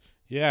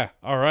Yeah.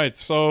 All right.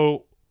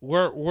 So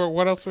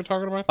what else are we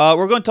talking about?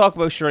 We're going to talk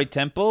about Shirley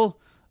Temple.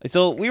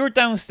 So we were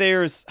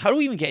downstairs. How do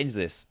we even get into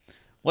this?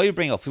 What do you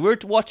bring up? We were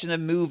watching a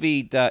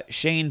movie that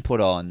Shane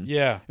put on.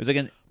 Yeah. It was like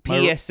an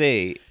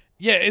PSA.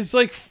 Yeah, it's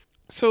like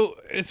so.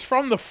 It's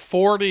from the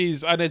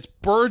 40s, and it's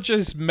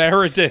Burgess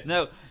Meredith.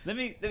 Now, let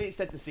me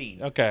set the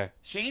scene. Okay.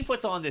 Shane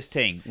puts on this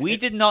thing. We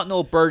did not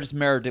know Burgess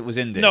Meredith was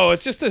in this. No,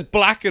 it's just this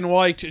black and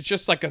white. It's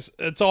just like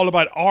it's all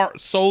about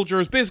art,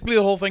 soldiers. Basically,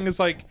 the whole thing is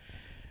like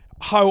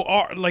how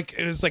art, like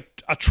it was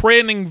like a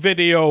training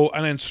video,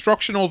 an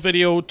instructional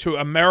video to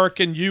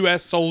American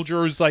U.S.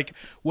 soldiers. Like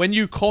when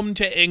you come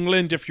to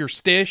England, if you're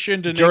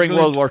stationed in During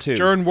England, World War II.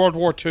 during World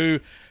War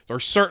II,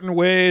 there's certain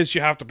ways you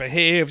have to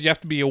behave. You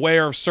have to be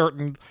aware of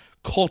certain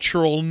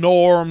cultural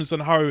norms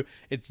and how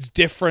it's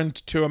different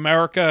to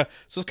America.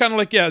 So it's kind of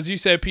like, yeah, as you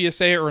say, a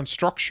PSA or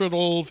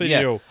instructional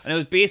video. Yeah. And it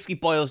was basically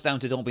boils down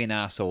to don't be an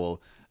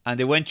asshole. And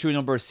they went through a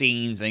number of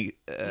scenes. And,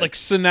 Like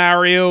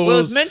scenarios. well, it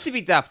was meant to be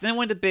that, but then it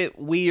went a bit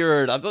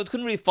weird. I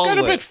couldn't really follow Got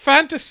a it. bit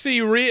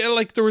fantasy,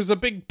 like there was a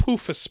big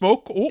poof of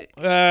smoke.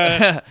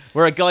 Where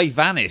a guy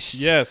vanished.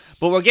 Yes.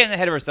 But we're getting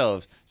ahead of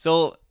ourselves.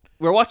 So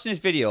we're watching this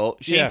video.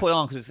 Shane Yeah. put it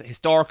on because it's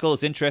historical,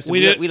 it's interesting.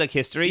 We We like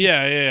history.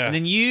 Yeah. And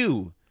then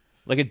you,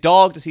 like a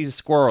dog that sees a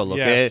squirrel,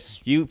 okay? Yes.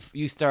 You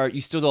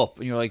stood up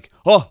and you're like,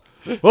 I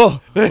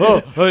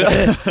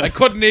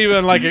couldn't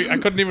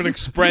even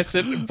express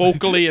it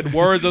vocally in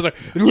words. I was like,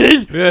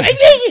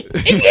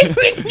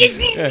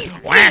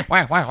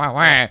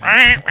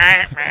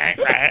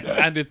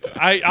 and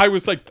I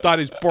was like, that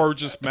is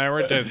Burgess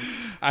Meredith.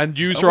 And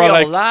you we are all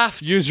like,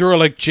 laughed. you are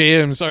like,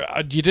 James,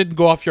 you didn't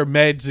go off your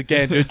meds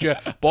again, did you?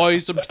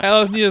 Boys, I'm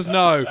telling you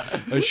now,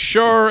 as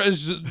sure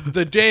as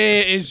the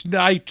day is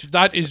night,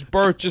 that is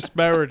Burgess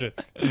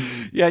Meredith.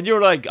 Yeah, and you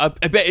were like, I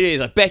bet it is.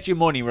 I bet you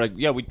money. We're like,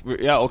 yeah, we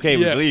okay,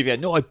 we Yeah. believe you.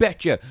 No, I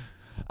bet you.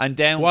 And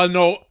then Well,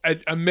 no,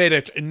 admit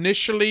it.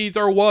 Initially,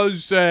 there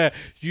was I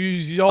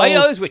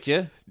was with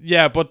you.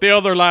 yeah, but the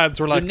other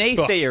lads were The like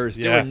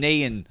naysayers, they were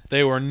neighing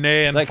They were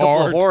neighing like a couple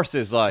hard. of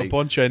horses. Like A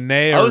bunch of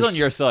neighers. I was on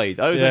your side.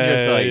 I was on your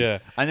Yeah, side. yeah.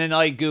 And then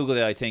I googled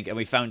it, I think, and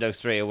we found out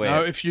straight away.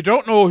 Now, if you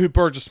don't know who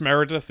Burgess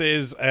Meredith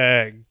is,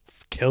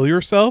 kill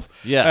yourself.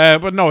 Yeah.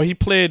 But no, he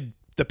played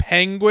the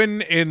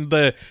Penguin in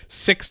the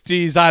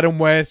 60s Adam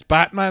West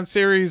Batman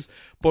series,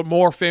 but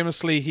more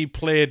famously, he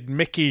played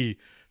Mickey,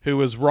 who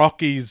was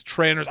Rocky's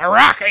trainer.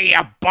 Rocky,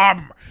 you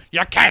bum!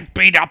 You can't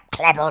beat up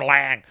Clubber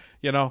Lang.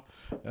 You know?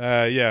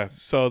 Yeah,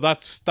 so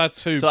that's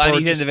who So and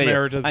Burgess he's in the video,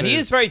 Meredith and is. he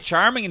is very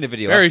charming in the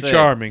video. Very I'd say.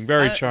 charming,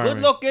 very And charming.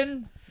 good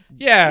looking.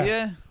 Yeah,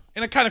 Yeah.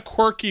 in a kind of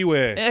quirky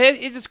way.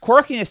 It's just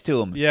quirkiness to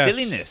him, Yes.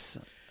 silliness.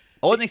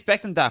 I wasn't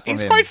expecting that from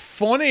He's him. quite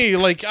funny.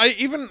 Like, I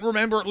even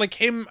remember, like,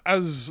 him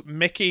as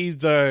Mickey,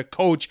 the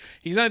coach.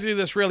 He's not doing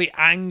this really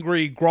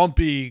angry,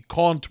 grumpy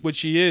cunt,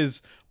 which he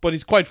is, but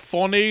he's quite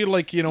funny.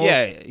 Like, you know.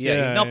 Yeah.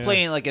 He's not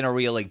playing like in a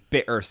real like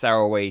bitter,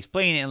 sour way. He's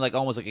playing it in like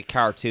almost like a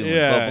cartoon,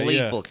 Yeah, a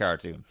believable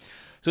cartoon.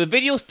 So the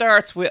video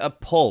starts with a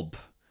pub,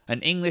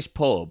 an English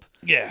pub.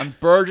 Yeah. And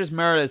Burgess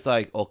Meredith's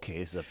like, okay,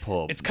 this is a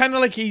pub. It's kind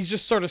of like he's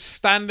just sort of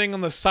standing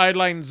on the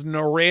sidelines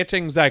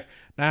narrating, like,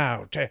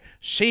 now, to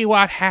see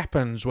what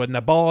happens when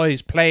the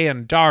boys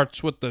playing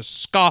darts with the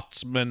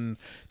Scotsman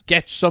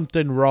get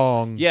something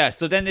wrong. Yeah,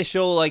 so then they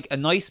show like a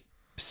nice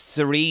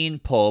serene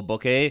pub,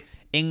 okay?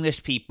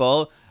 English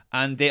people,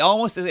 and they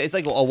almost, it's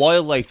like a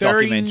wildlife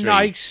Very documentary.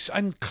 nice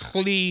and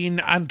clean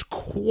and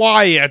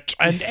quiet,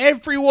 and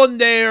everyone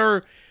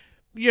there,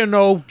 you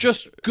know,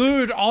 just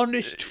good,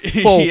 honest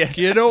folk. Yeah.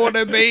 You know what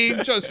I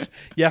mean? Just,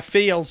 you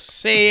feel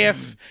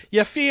safe.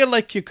 You feel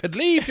like you could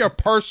leave your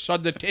purse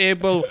on the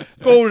table,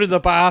 go to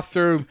the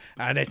bathroom,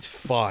 and it's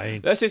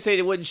fine. Let's just say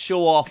they wouldn't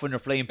show off when they're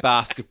playing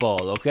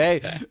basketball, okay?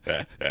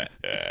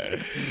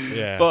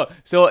 Yeah. But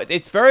so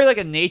it's very like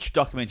a nature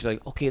documentary.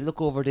 Like, okay,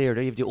 look over there.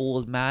 There you have the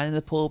old man in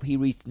the pub. He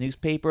reads the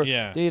newspaper.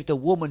 Yeah. There you have the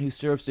woman who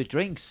serves the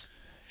drinks.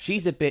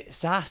 She's a bit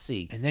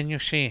sassy. And then you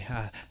see,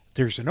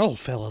 there's an old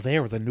fella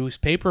there with a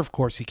newspaper. Of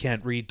course, he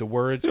can't read the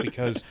words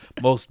because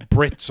most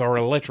Brits are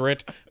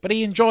illiterate, but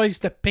he enjoys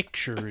the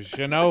pictures,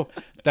 you know,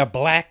 the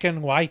black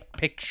and white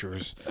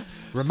pictures.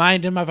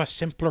 Remind him of a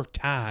simpler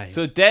time.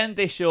 So then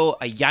they show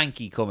a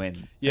Yankee come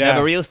in. Yeah. They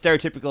have a real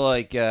stereotypical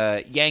like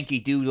Yankee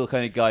Doodle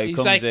kind of guy who he's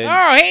comes like, in.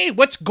 oh, hey,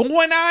 what's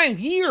going on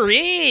here?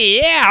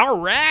 Yeah, all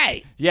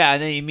right. Yeah,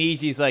 and then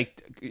immediately he's like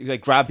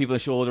grab people on the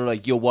shoulder,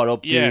 like, yo, what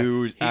up, Yeah.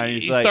 dude? And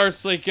he's he like,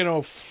 starts, like, you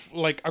know,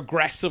 like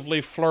aggressively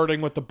flirting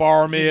with the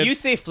barmaid. you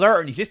say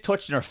flirting, he's just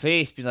touching her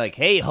face, being like,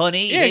 hey,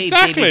 honey, Yeah, hey,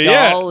 exactly, baby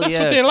yeah. doll. That's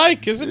what they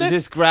like, isn't it?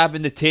 Just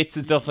grabbing the tits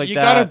and stuff like you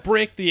that. gotta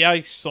break the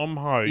ice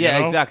somehow, Yeah, you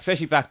know? exactly.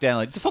 Especially back then,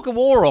 like, it's a fucking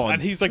war on.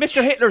 And he's like,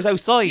 Mr. Hitler's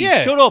outside.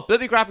 Yeah. Shut up. Let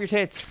me grab your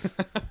tits.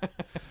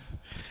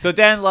 So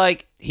then,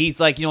 like, he's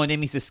like, you know, and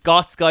then he's the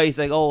Scots guy. He's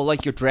like, oh, I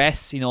like your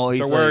dress. You know,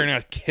 he's They're like, wearing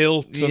a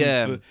kilt and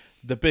Yeah.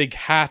 the big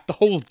hat, the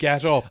whole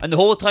get up. and the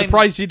whole time,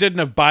 Surprised he didn't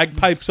have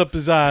bagpipes up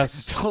his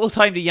ass. the whole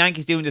time the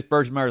Yankees doing this,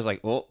 Burgess Meredith's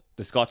like, oh,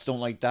 the Scots don't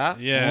like that.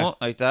 Yeah. Oh,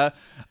 like that.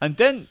 And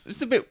then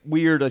it's a bit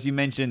weird, as you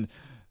mentioned.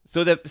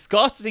 So the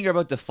Scots think are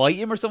about to fight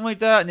him or something like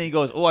that, and then he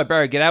goes, oh, I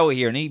better get out of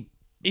here. And he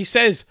he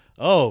says,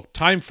 "Oh,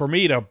 time for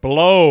me to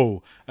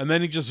blow," and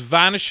then he just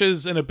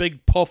vanishes in a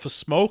big puff of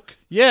smoke.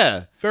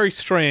 Yeah. Very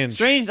strange.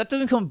 Strange, that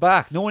doesn't come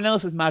back. No one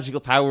else has magical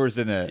powers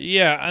in it.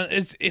 Yeah,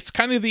 and it's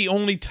kind of the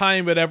only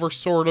time it ever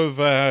sort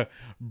of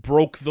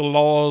broke the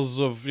laws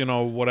of, you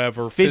know,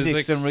 whatever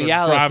Physics and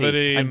reality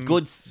gravity and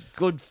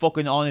good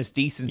fucking honest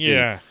decency.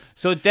 Yeah.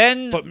 So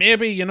then, But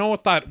maybe, you know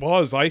what that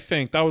was? I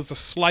think that was a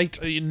slight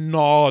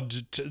nod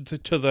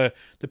to the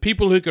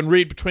people who can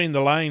read between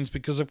the lines,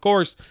 because, of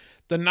course,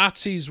 the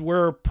Nazis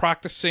were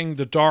practicing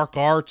the dark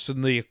arts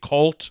and the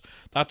occult.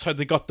 That's how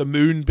they got the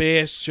moon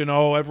base, you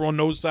know. Everyone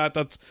knows that.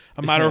 That's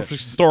a matter of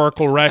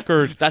historical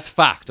record. that's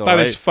fact, all That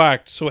right? is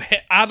fact. So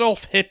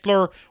Adolf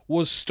Hitler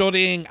was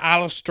studying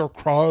Aleister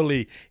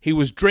Crowley. He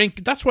was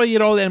drinking. That's why you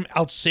had all them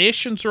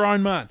Alsatians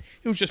around, man.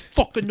 He was just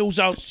fucking those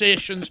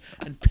Alsatians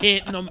and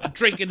painting them and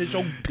drinking his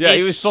own piss. Yeah,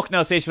 he was fucking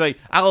Alsatian like,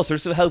 Alistair,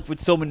 this will help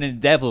with summoning the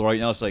devil right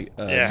now. It's like,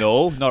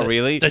 no, not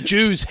really. The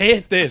Jews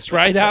hate this,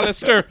 right,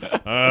 Alistair?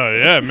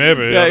 Yeah,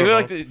 maybe. Yeah, you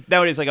like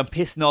nowadays, like, I'm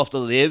pissing off the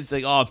libs.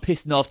 Like, oh, I'm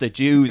pissing off the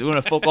Jews. I'm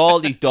going to fuck all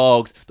these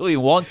dogs. Don't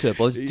even want to,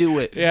 but let's do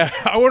it. Yeah,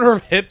 I wonder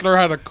if Hitler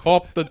had a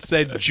cup that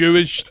said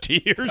Jewish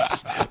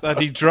tears that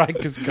he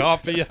drank his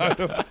coffee out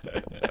of.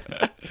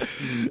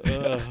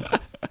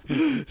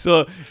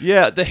 So,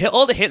 yeah,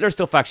 all the Hitler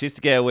stuff actually is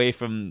to get away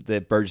from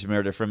the Burgess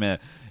murder for a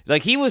minute.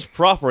 Like, he was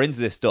proper into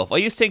this stuff. I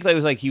used to think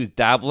that he was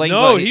dabbling.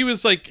 No, but he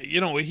was like, you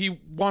know, he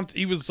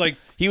was like,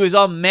 he was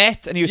on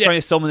meth and he was Yeah. trying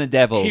to summon the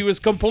devil. he was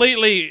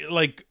completely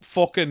like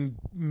fucking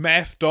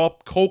methed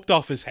up, coked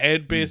off his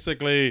head,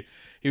 basically.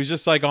 He was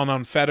just like on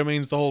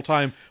amphetamines the whole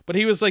time. But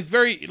he was like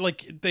very,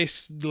 like, they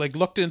like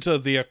looked into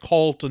the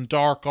occult and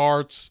dark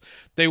arts.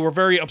 They were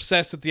very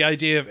obsessed with the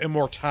idea of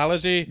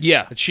immortality.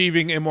 Yeah.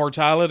 Achieving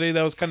immortality.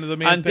 That was kind of the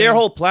main And thing. their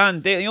whole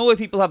plan, you know, when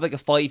people have like a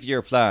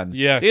 5-year plan.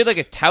 Yes. They had like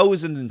a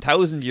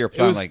 1,000-year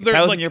plan, was- like they're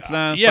 1,000-year like,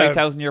 plan, yeah.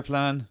 5,000-year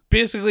plan.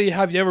 Basically,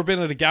 have you ever been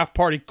at a gaff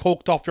party,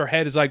 coked off your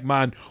head? Is like,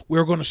 man,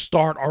 we're going to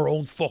start our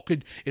own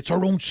it's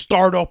our own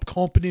startup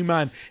company,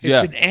 man.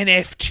 It's Yeah. an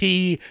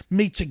NFT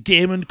meets a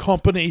gaming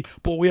company,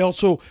 but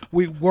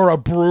we're a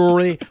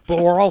brewery, but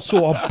we're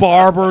also a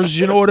barbers,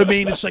 you know what I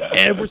mean? It's like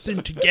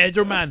everything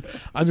together, man.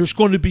 And there's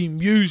going to be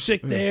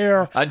music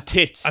there. And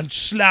tits. And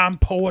slam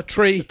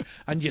poetry,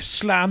 and you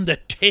slam the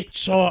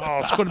tits on. Oh,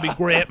 it's going to be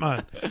great,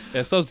 man.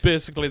 Yes, that's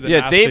basically the yeah,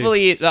 Nazis. they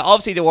believe,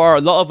 obviously there were,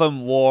 a lot of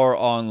them were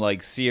on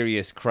like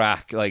serious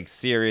crack, like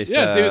serious.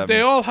 Yeah,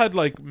 they all had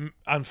like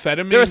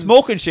amphetamines. They were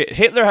smoking shit.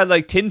 Hitler had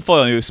like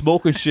tinfoil and he was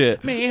smoking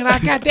shit. Man, I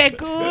got that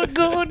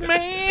good,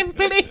 man,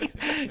 please.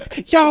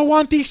 Y'all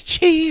want these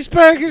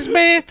cheeseburgers,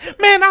 man?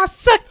 Man, I'll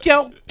suck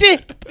your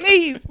dick,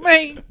 please,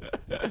 man.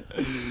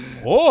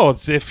 Oh,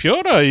 the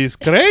Führer is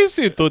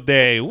crazy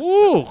today.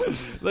 Ooh.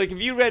 Like, have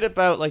you read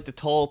about like the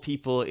tall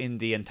people in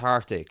the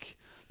Antarctic?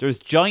 There's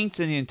giants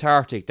in the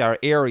Antarctic that are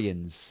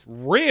Aryans.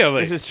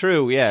 Really? This is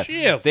true, yeah.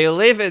 Jeez. They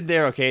live in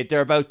there, okay? They're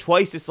about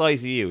twice the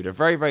size of you. They're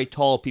very, very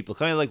tall people.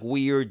 Kind of like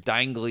weird,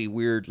 dangly,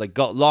 weird, like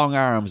got long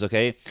arms,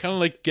 okay? Kind of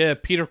like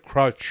Peter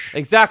Crouch.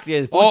 Exactly.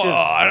 A bunch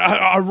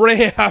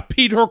of, A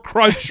Peter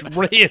Crouch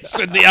race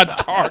in the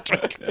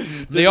Antarctic.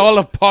 They all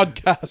have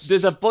podcasts.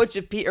 there's a bunch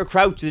of Peter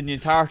Crouches in the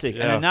Antarctic,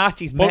 and the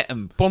Nazis met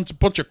him. Bunch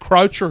of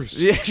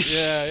crouchers.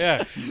 Yeah.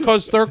 Yeah.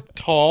 Because they're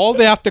tall,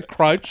 they have to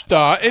crouch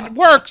down. It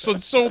works on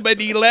so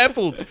many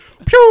levels.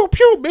 Pew,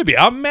 pew. Maybe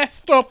I'm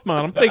messed up,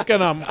 man. I'm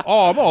thinking I'm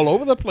all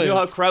over the place. You know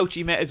how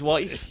Crouchy met his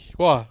wife?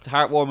 What? It's a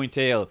heartwarming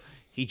tale.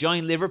 He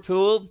joined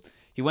Liverpool.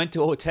 He went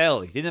to a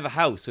hotel. He didn't have a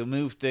house, so he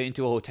moved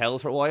into a hotel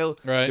for a while.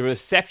 Right. The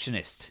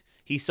receptionist.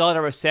 He saw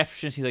the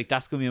receptionist. He's like,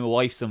 that's going to be my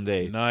wife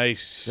someday.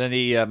 Nice. Then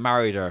he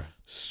married her.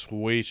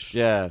 Sweet.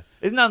 Yeah.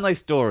 Isn't that a nice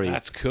story?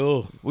 That's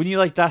cool. Wouldn't you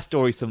like that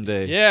story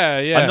someday?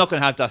 Yeah. I'm not going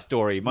to have that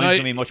story. Mine's going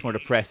to be much more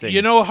depressing.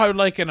 You know how,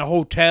 like, in a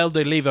hotel,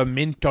 they leave a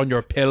mint on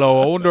your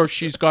pillow? I wonder if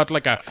she's got,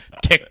 like, a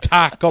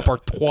tic-tac up her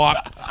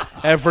twat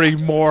every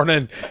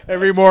morning.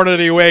 Every morning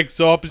he wakes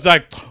up, he's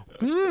like,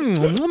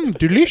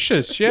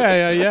 delicious.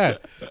 Yeah.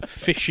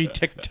 Fishy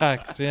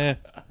tic-tacs, yeah.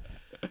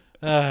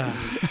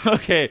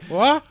 Okay.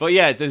 What? But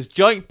yeah, there's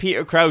giant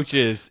Peter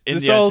Crouches in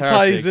This the all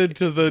Antarctic. ties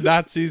into the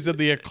Nazis and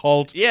the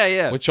occult.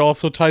 Yeah. Which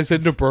also ties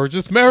into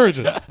Burgess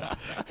Meredith.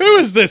 Who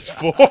is this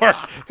for?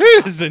 Who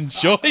is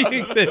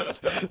enjoying this?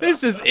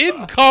 This is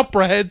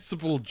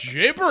incomprehensible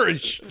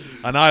gibberish.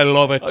 And I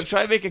love it. I'm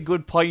trying to make a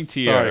good point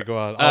here. Sorry, go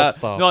on. I'll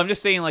stop. No, I'm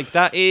just saying, like,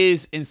 that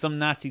is, in some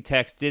Nazi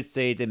texts, did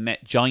say they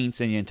met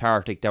giants in the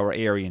Antarctic that were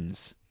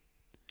Aryans.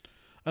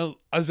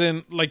 As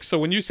in, like, so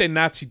when you say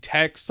Nazi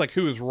texts, like,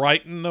 who is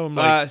writing them?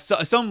 Like,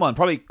 Someone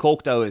probably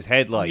coked out his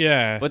head, like.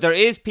 Yeah. But there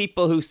is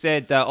people who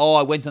said that,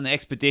 I went on an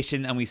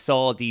expedition and we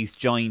saw these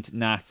giant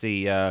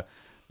Nazi,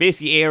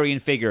 basically Aryan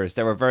figures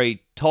that were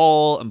very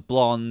tall and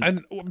blonde.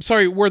 and I'm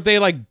sorry, were they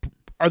like,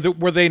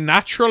 were they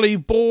naturally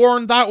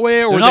born that way,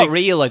 or They're were not they?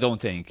 real, I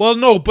don't think. Well,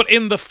 no, but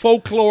in the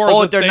folklore,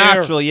 that they're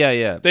natural,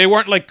 yeah. They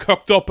weren't like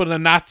cooked up in a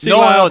Nazi No,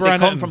 lab or they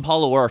come anything? from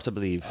Hollow Earth, I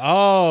believe.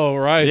 Oh,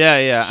 right.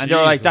 Yeah. And they're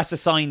like, Jesus. that's a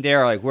sign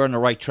there, like, we're on the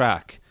right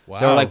track.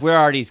 They were like, where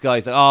are these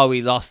guys? Like, oh,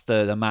 we lost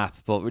the map,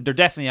 but they're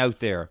definitely out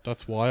there.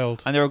 That's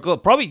wild. And they were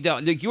good. Probably,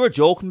 like, you were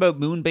joking about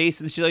moon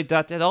base and shit like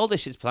that. They had all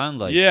this shit's planned.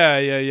 Like,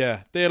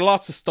 Yeah. They had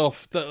lots of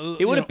stuff.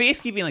 it would have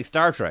basically been like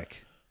Star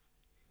Trek.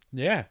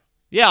 Yeah.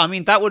 Yeah, I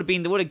mean, that would have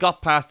been, they would have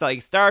got past that.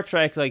 Like, Star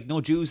Trek, like, no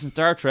Jews in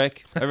Star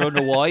Trek. Everyone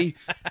know why.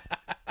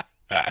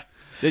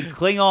 They had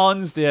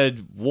Klingons, they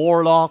had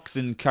Warlocks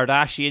and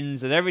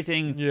Kardashians and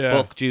everything. Yeah.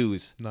 Fuck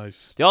Jews.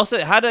 Nice. They also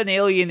had an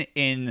alien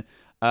in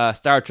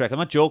Star Trek. I'm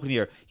not joking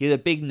here. He had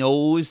a big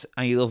nose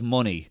and he loved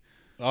money.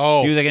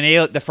 Oh. He was like an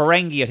alien, the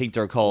Ferengi, I think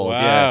they're called.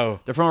 Wow. Yeah.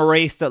 They're from a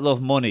race that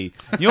love money.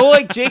 You know,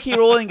 like J.K.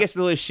 Rowling gets a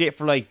little shit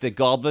for like the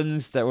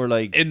goblins that were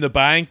like in the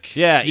bank.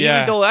 Yeah,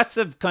 even though that's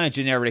a kind of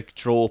generic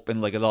trope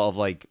in like a lot of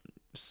like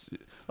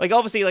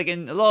obviously like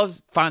in a lot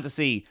of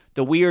fantasy,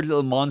 the weird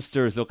little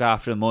monsters look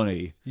after the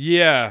money.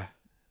 Yeah.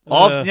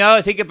 Now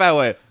I think about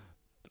it,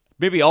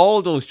 maybe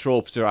all those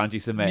tropes are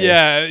anti-Semitic.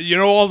 Yeah, you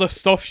know all the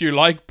stuff you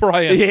like,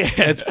 Brian. Yeah.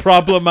 It's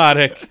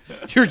problematic.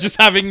 You're just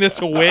having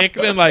this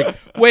awakening, like,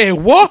 wait,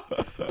 what?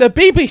 The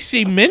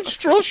BBC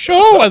minstrel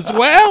show as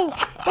well?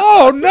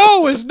 Oh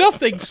no, is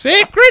nothing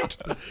sacred?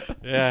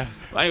 Yeah.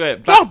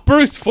 Anyway, Not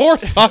Bruce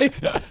Forsyth.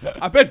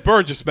 I bet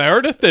Burgess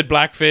Meredith did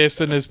blackface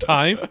in his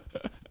time.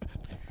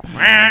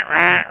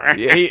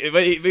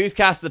 he was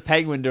cast the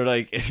Penguin. They're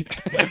like,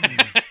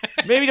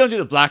 maybe don't do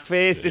the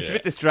blackface. It's a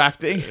bit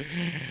distracting.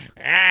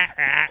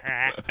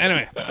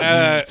 Anyway,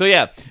 So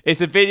yeah,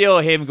 it's a video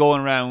of him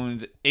going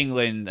around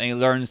England and he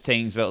learns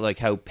things about like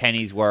how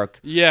pennies work.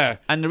 yeah.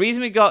 And the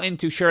reason we got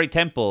into Shirley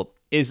Temple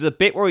is the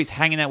bit where he's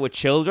hanging out with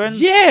children.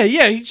 Yeah.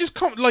 He's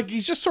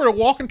just sort of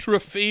walking through a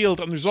field,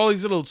 and there's all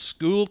these little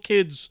school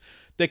kids.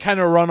 They kind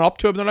of run up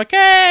to him. They're like,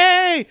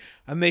 "Hey!"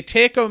 And they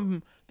take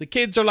him. The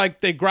kids are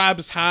like, they grab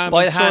his hand.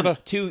 By the and hand,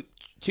 sorta,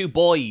 two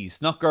boys,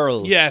 not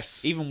girls.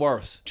 Yes. Even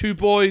worse. two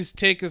boys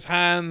take his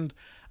hand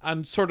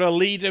and sort of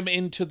lead him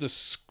into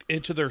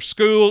their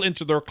school,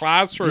 into their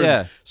classroom.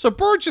 Yeah. So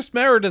Burgess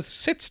Meredith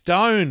sits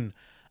down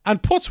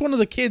and puts one of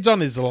the kids on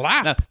his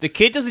lap. Now, the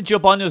kid doesn't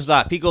jump onto his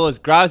lap. He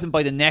grabs him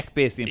by the neck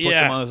basically and puts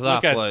him on his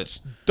lap. like a But-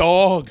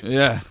 dog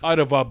yeah. out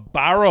of a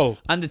barrel.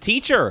 And the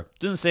teacher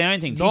doesn't say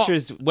anything. No.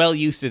 Teacher's well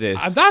used to this.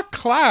 And that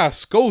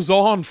class goes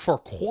on for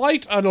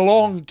quite a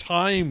long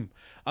time.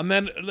 And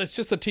then it's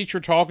just the teacher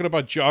talking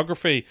about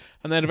geography,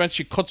 and then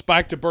eventually cuts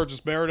back to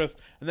Burgess Meredith,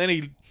 and then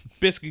he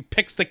basically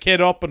picks the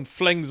kid up and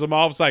flings him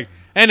off. It's like,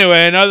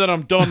 anyway, now that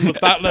I'm done with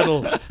that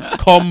little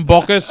cum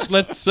bucket,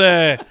 let's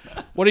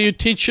what are you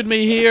teaching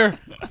me here?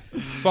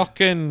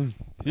 Fucking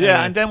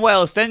Yeah, and then what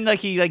else? Then like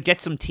he like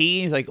gets some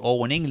tea. He's like,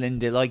 oh, in England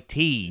they like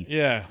tea.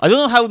 yeah. I don't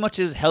know how much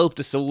it helped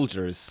the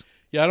soldiers.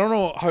 Yeah, I don't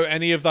know how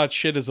any of that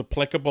shit is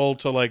applicable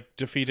to like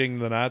defeating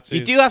the Nazis.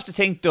 You do have to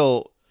think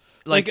though.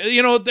 Like,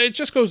 you know, it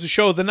just goes to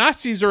show the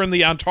Nazis are in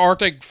the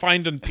Antarctic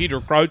finding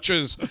Peter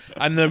Crouches,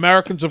 and the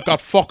Americans have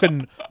got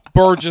fucking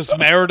Burgess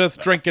Meredith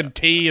drinking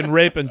tea and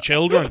raping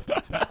children.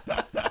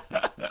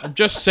 I'm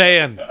just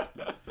saying.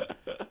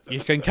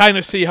 You can kind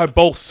of see how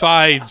both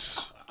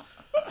sides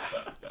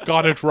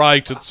got it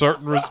right in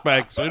certain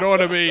respects. You know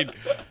what I mean?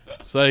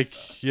 It's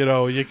like, you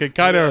know, you can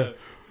kind of...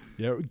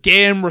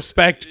 game,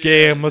 respect,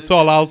 game. That's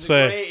all I'll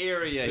say. Gray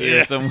area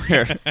here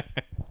somewhere.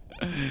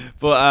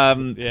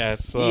 But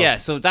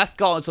so that's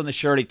got us on the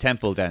Shirley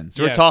Temple then.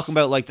 So we're Yes. talking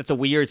about like that's a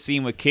weird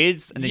scene with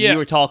kids, and then Yeah. you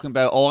were talking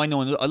about I know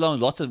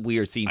lots of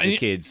weird scenes with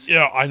kids.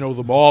 Yeah, I know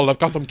them all. I've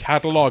got them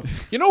catalogued.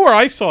 You know where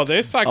I saw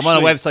this, actually? I'm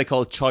on a website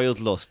called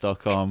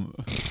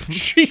childlust.com.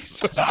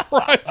 Jesus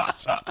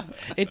Christ.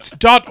 It's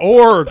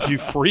 .org, you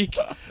freak.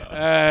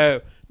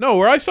 No,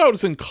 where I saw it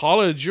was in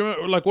college. You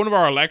remember, like one of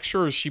our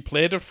lecturers, she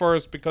played it for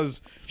us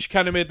because she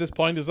kind of made this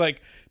point. Is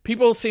like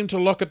people seem to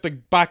look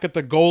at back at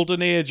the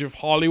golden age of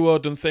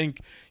Hollywood and think,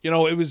 you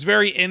know, it was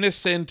very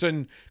innocent,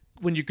 and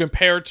when you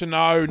compare it to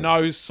now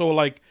is so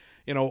like,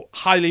 you know,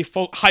 highly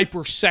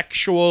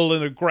hypersexual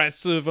and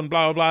aggressive and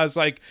blah, blah, blah. It's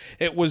like,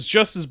 it was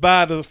just as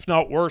bad, if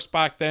not worse,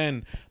 back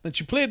then. Then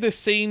she played this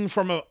scene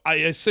from, I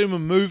assume, a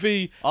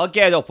movie. I'll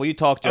get up. Will you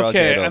talk to her? I'll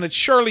Okay, get up. and it's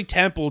Shirley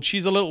Temple.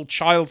 She's a little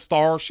child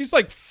star. She's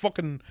like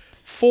fucking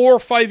 4 or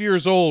 5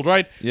 years old,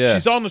 right? Yeah.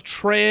 She's on a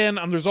train,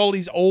 and there's all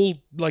these old,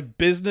 like,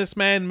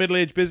 businessmen,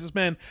 middle-aged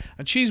businessmen,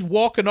 and she's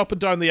walking up and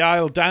down the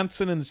aisle,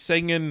 dancing and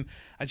singing,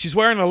 and she's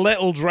wearing a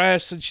little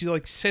dress, and she,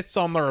 like, sits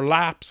on their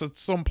laps at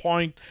some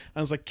point,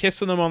 and is, like,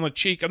 kissing them on the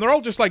cheek, and they're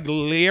all just, like,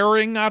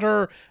 leering at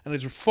her, and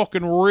it's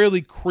fucking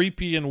really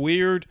creepy and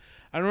weird.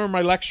 I remember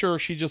my lecturer,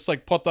 she just,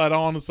 like, put that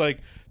on. It's like,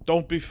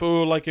 don't be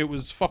fooled. Like, it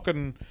was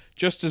fucking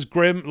just as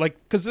grim.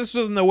 Like, because this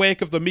was in the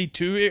wake of the Me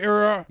Too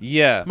era.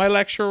 Yeah. My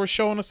lecturer was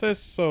showing us this,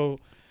 so...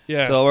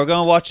 Yeah. So we're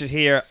going to watch it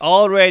here.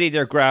 Already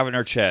they're grabbing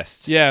her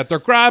chest. Yeah, they're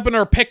grabbing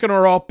her, picking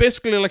her up,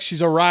 basically like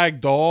she's a rag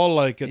doll.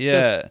 Like, it's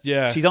just...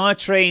 Yeah. She's on a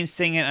train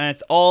singing, and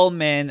it's all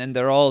men, and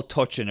they're all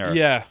touching her.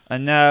 Yeah.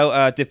 And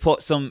now they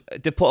put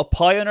a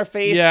pie on her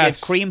face. Yes.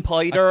 They've cream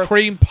pied her. A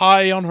cream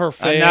pie on her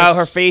face. And now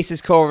her face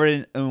is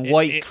covered in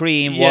white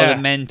cream while yeah.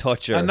 the men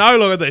touch her. And now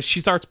look at this.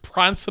 She starts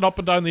prancing up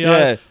and down the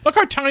aisle. Look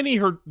how tiny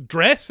her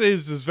dress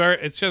is.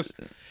 It's just...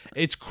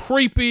 It's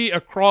creepy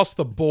across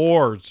the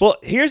board.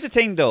 But here's the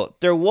thing, though.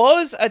 There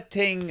was a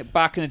thing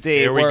back in the day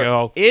Here we where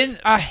go. in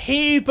A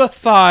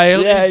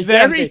hebephile is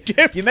very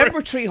different. You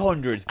remember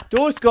 300?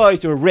 Those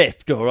guys were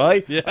ripped, all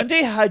right? Yeah. And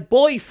they had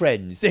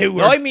boyfriends. They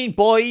were- I mean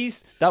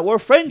boys that were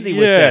friendly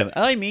with Yeah. them.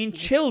 I mean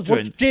children.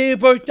 What's gay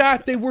about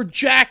that? They were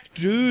jacked,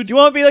 dude. Do you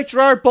want to be like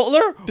Gerard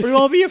Butler? Or do you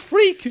want to be a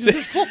freak who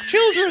just fuck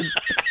children?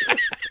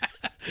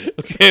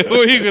 Okay, what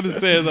were you going to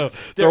say, though?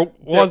 There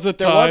was a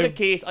time. There was a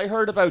case. I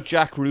heard about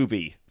Jack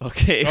Ruby.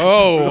 Okay.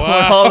 Oh, We're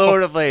wow. all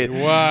over the place.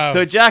 Wow.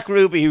 So Jack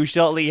Ruby, who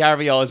shot Lee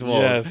Harvey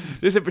Oswald. Yes.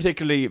 This is a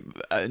particularly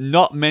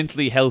not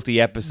mentally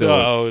healthy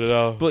episode.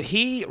 No. But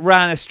he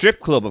ran a strip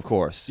club, of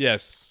course.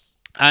 Yes.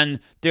 And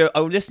I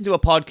listened to a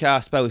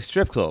podcast about a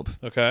strip club.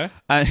 Okay.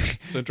 And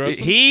It's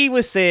interesting. he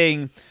was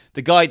saying,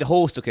 the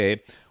host,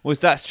 okay, was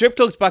that strip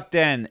clubs back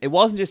then, it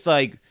wasn't just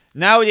like,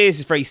 nowadays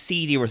it's very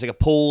seedy where it's like a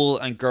pole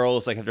and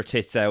girls like have their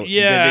tits out.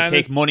 Yeah, And then and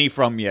they take money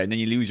from you and then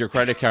you lose your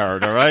credit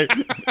card, all right?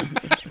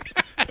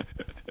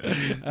 You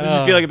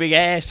feel like a big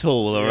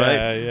asshole, all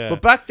right? Yeah.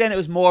 But back then it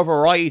was more of a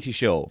variety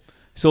show.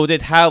 So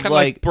they'd have Kind of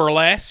like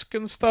burlesque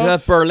and the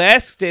stuff.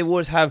 burlesque, they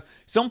would have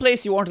some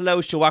place you weren't allowed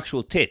to show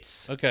actual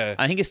tits. Okay.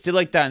 I think it's still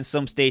like that in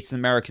some states in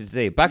America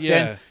today. Back Yeah.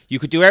 then, you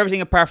could do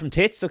everything apart from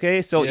tits.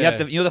 Okay, so you have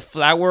Yeah. the the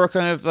flower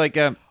kind of like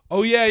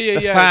Oh, yeah.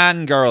 the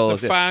fan girls.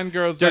 The fan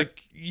girls, They're- like,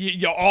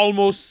 you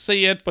almost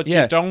see it, but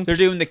Yeah, you don't. they're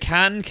doing the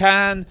can.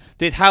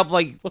 They'd have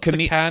like What's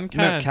the can? Can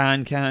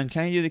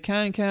you do the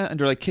can? And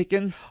they're like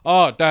kicking.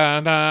 Oh,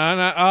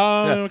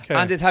 okay.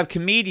 And they'd have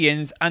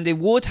comedians, and they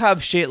would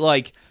have shit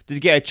like they'd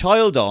get a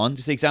child on,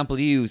 just the example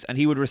to use, and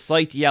he would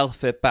recite the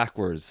alphabet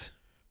backwards.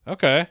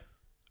 Okay.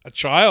 A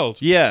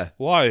child. Yeah.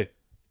 Why?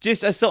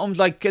 Just as something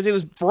like, because it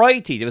was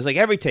variety, there was like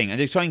everything, and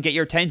they try and get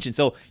your attention.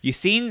 So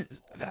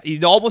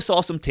you almost saw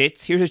some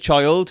tits. Here's a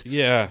child.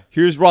 Yeah.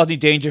 Here's Rodney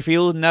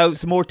Dangerfield. Now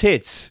some more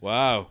tits.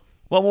 Wow.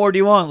 What more do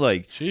you want?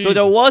 Like, so Jesus.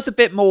 there was a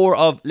bit more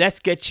of let's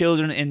get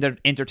children in their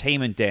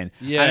entertainment. Then,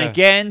 Yeah. And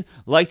again,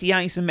 like the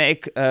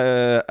anti-Semitic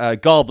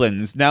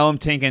goblins. Now I'm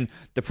thinking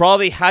they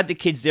probably had the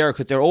kids there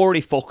because they're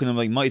already fucking them.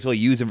 Like, might as well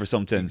use them for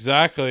something.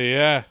 Exactly,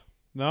 yeah.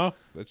 No,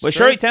 it's But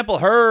true. Shirley Temple,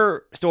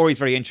 her story is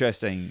very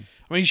interesting.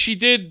 I mean, she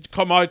did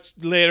come out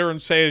later and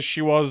say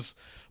she was,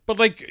 but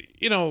like,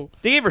 you know,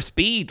 They gave her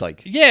speed,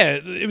 like. yeah,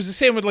 it was the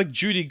same with like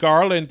Judy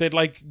Garland. They'd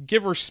like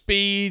give her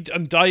speed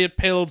and diet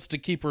pills to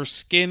keep her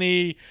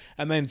skinny,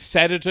 and then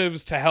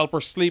sedatives to help her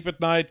sleep at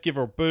night, give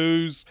her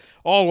booze,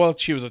 all while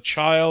she was a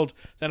child.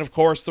 Then, of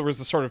course, there was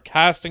the sort of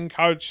casting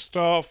couch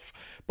stuff.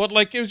 But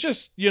like, it was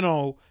just, you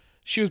know,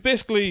 she was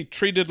basically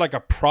treated like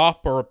a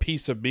prop or a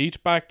piece of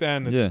meat back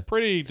then. It's Yeah.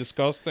 pretty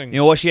disgusting. You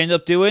know what she ended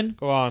up doing?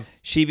 Go on.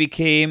 She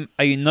became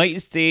a United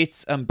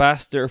States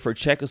ambassador for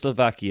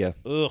Czechoslovakia.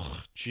 Ugh,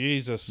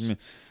 Jesus.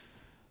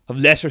 Have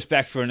less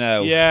respect for her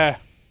now. Yeah.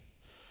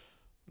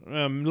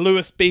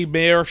 Louis B.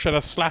 Mayer should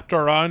have slapped her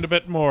around a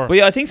bit more. But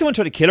yeah, I think someone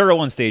tried to kill her at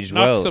one stage as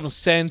Knock well. some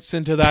sense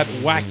into that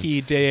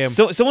wacky dame.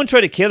 So someone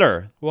tried to kill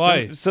her.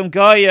 Why? Some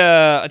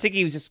guy. I think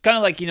he was just kind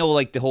of like, you know,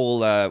 like the whole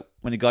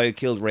when the guy who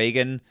killed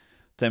Reagan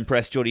to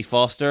impress Jodie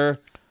Foster.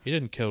 He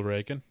didn't kill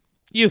Reagan.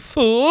 You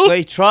fool! Well,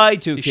 he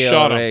tried to He kill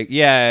shot him. Reagan.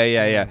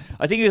 Yeah.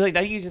 I think he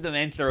was just a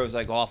mentor. It was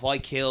like, oh, if I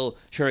kill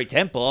Shirley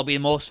Temple, I'll be the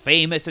most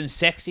famous and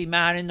sexy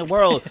man in the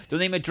world. They'll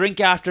name a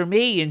drink after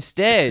me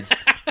instead.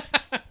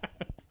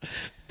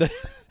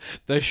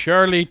 The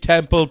Shirley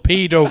Temple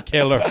pedo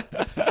killer.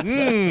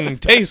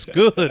 Tastes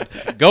good.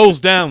 Goes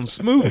down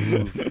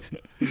smooth.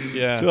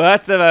 Yeah. So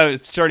that's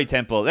about Shirley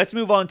Temple. Let's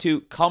move on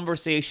to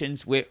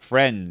Conversations with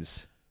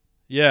Friends.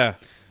 Yeah.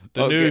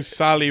 The Okay. new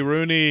Sally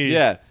Rooney.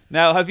 Yeah.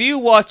 Now, have you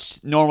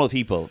watched Normal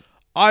People?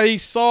 I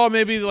saw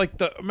maybe like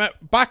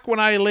back when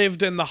I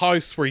lived in the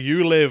house where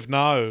you live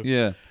now.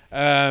 Yeah.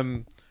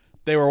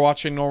 They were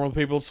watching Normal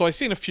People, so I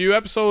seen a few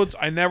episodes.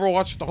 I never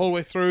watched the whole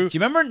way through. Do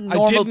you remember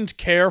I didn't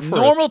care for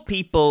Normal it.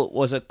 People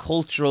was a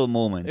cultural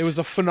moment. It was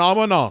a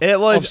phenomenon. It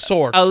was of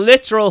sorts. a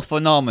literal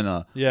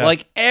phenomena. Yeah.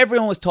 Like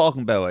everyone was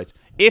talking about it.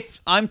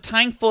 If I'm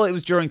thankful it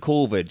was during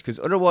COVID, because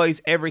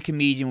otherwise every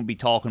comedian would be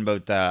talking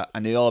about that,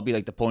 and they'd all be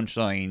like the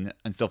punchline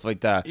and stuff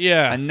like that.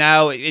 Yeah. And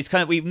now it's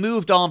kind of we've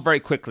moved on very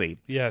quickly.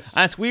 Yes.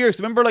 And it's weird. 'Cause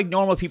remember, like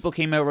Normal People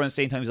came out around the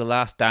same time as The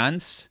Last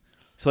Dance,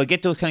 so I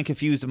get those kind of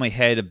confused in my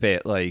head a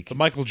bit. Like The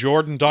Michael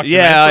Jordan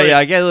documentary. yeah,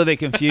 I get a little bit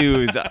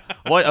confused.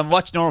 I'm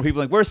watching Normal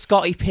People like, where's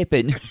Scottie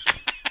Pippen?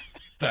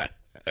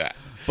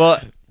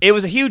 But it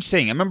was a huge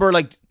thing. I remember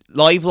like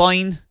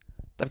Liveline.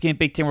 That became a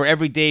big thing where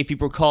every day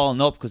people were calling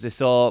up because they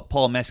saw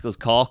Paul Mescal's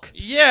cock.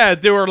 Yeah,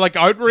 they were like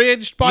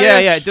outraged by Yeah,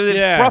 it. yeah, there was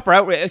a proper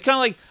outrage. It's kind of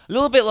like a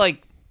little bit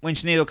like when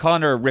Sinead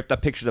O'Connor ripped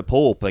that picture of the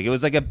Pope. Like it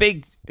was like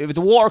it was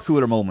a water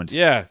cooler moment.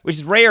 Yeah. which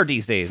is rare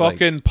these days. like.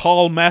 Fucking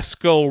Paul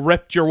Mescal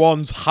ripped your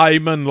one's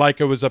hymen like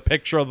it was a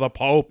picture of the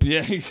Pope.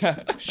 Yeah,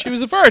 exactly. She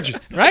was a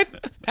virgin, right?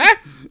 Huh?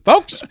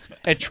 Folks,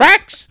 it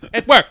tracks,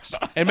 it works,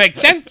 it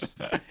makes sense.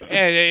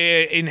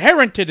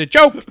 Inherent to the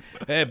joke,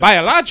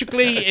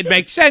 biologically, it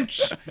makes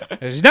sense.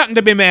 There's nothing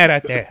to be mad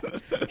at there.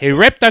 He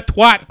ripped the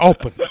twat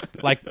open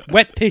like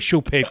wet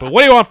tissue paper.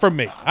 What do you want from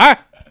me, huh?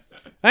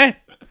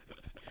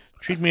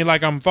 treat me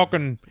like I'm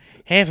fucking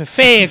half a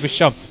fag or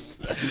something.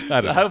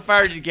 So how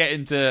far did you get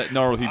into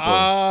normal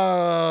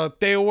people?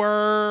 They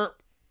were.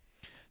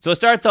 So it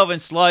starts off in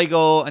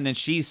Sligo, and then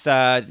she's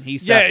sad.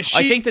 He's sad. Yeah,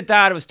 I think the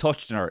dad was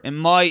touching her. In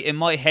my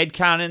head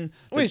canon,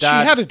 Wait, she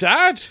had a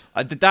dad?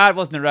 The dad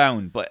wasn't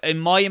around, but in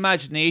my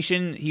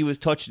imagination, he was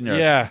touching her.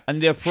 Yeah.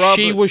 And they're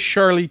probably... She was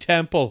Shirley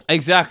Temple.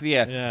 Exactly,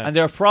 yeah. Yeah. And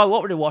they're probably...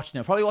 What were they watching?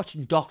 They're probably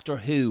watching Doctor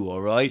Who,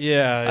 all right?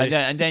 Yeah.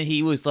 And then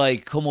he was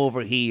like, come over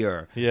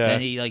here. Yeah.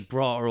 And he like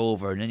brought her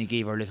over, and then he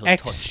gave her a little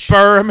touch.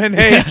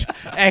 Exterminate.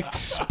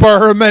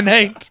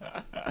 Exterminate.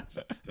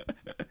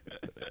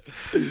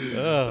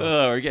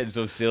 Oh, we're getting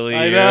so silly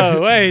I here.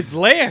 know. Wait, it's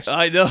late.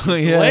 I know,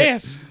 It's yeah.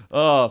 late.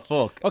 Oh,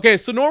 fuck. Okay,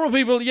 so normal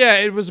people, yeah,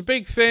 it was a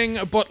big thing,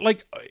 but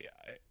like,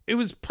 it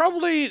was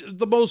probably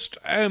the most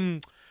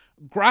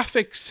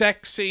graphic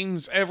sex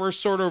scenes ever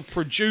sort of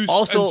produced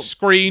Also, and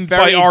screened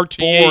very by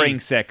RTE. boring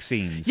sex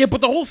scenes. Yeah,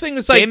 but the whole thing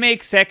is they like,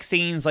 make sex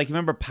scenes like,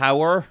 remember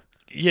Power?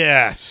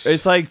 yes,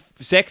 It's like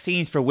sex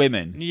scenes for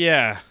women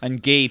yeah.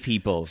 and gay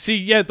people. See,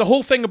 yeah, the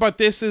whole thing about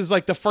this is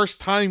like the first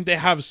time they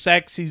have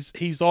sex,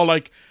 he's all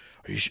like,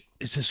 "Is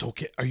this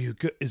okay? Are you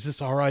good? Is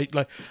this all right?"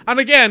 Like, and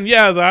again,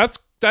 yeah,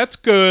 that's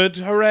good.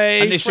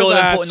 Hooray! And they for show them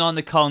that. putting on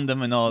the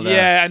condom and all that.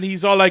 Yeah, and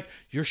he's all like,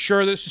 "You're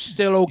sure this is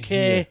still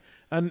okay?"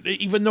 And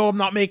even though I'm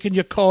not making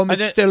you come,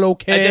 And it's then- still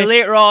okay. And then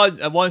later on,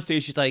 at one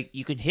stage, she's like,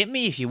 "You can hit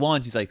me if you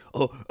want." He's like,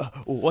 "Oh,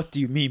 what do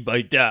you mean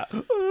by that?"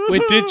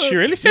 Wait, did she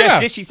really say Yeah,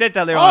 that? she said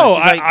that later on. Oh,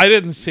 She's like, I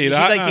didn't see she's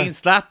that. like, no. "You can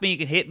slap me, you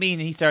can hit me,"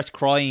 and he starts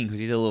crying because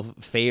he's a little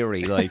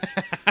fairy. Like,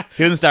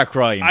 he doesn't start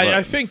crying. But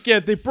I think, yeah,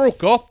 they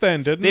broke up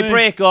then, didn't they? they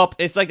break up.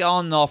 It's like an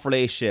on and off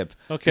relationship.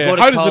 Okay, They go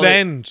to how does it college-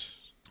 end?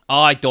 Oh,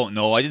 I don't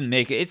know. I didn't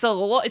make it. It's a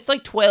lot. It's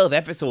like 12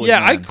 episodes.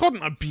 Yeah, I man.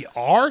 couldn't be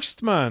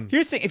arsed, man.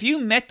 Here's the thing: if you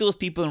met those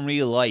people in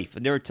real life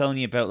and they were telling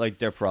you about like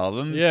their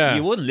problems, Yeah.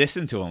 you wouldn't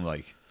listen to them.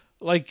 Like,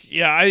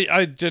 yeah,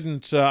 I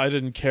didn't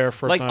care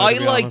for it. Like now, I to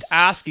be liked honest.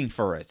 asking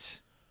for it.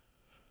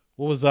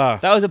 What was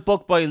that? That was a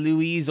book by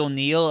Louise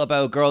O'Neill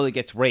about a girl that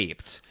gets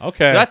raped.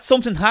 Okay. So that's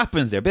something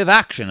happens there. A bit of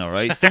action, all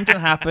right? Something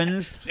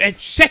happens.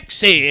 It's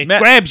sexy. It Me-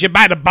 grabs you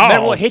by the balls.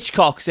 Remember what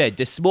Hitchcock said?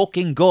 The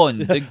smoking gun,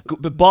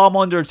 the bomb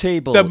under a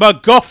table. The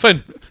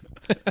MacGuffin.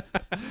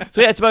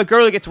 So yeah, it's about a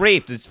girl that gets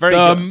raped. It's very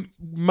good.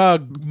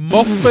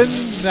 McMuffin.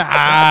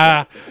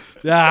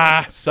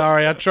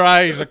 Sorry, I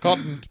tried. I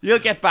couldn't. You'll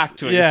get back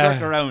to it. Yeah. You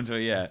circle around to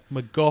it, yeah.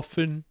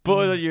 MacGuffin.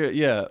 But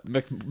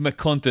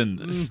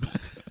McCunton.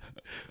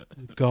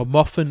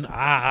 Muffin.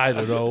 I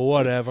don't know.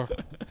 Whatever.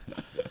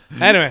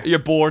 Anyway, You're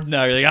bored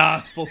now. You're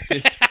like, fuck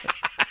this.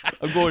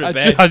 I'm going to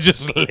bed. I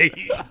just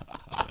leave.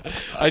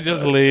 I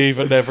just leave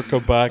and never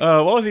come back.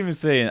 What was I even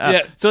saying?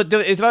 Yeah. So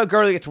it's about a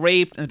girl that gets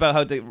raped and about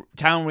how the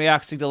town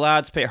reacts to the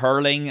lads play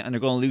hurling and they're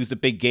going to lose the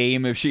big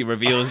game if she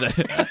reveals it.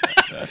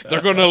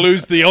 They're going to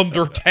lose the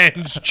under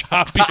 10s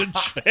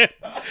championship.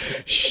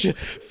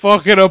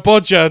 Fucking a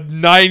bunch of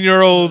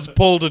 9-year-olds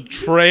pulled a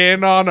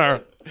train on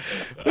her.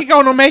 We're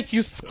going to make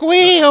you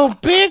squeal,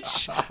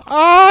 bitch.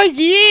 Oh,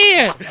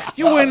 yeah.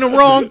 You in the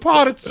wrong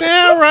part of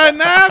town right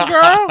now,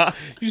 girl.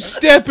 You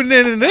stepping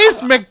into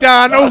this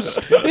McDonald's.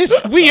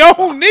 We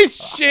own this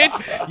shit.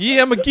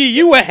 Yeah, I'm going to give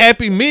you a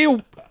Happy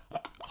Meal.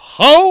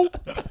 Ho.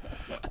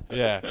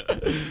 Yeah.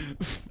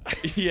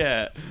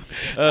 Yeah.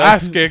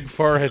 Asking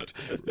for it.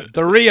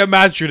 The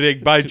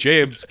reimagining by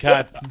James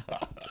Catton.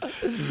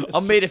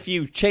 I made a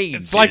few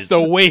changes. It's like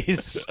the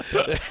Wiz.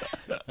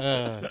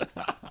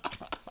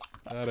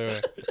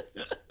 Anyway.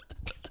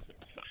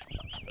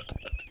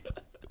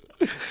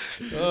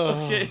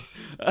 Okay.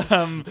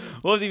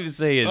 What was I even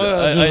saying?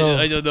 I don't know.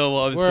 I don't know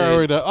what I was Where saying. are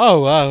we now? Oh,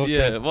 wow. Okay.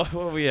 Yeah, what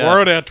were we at? We're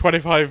only at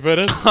 25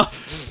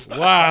 minutes.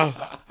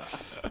 Wow.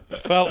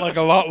 Felt like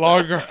a lot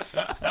longer.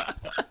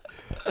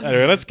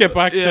 Anyway, let's get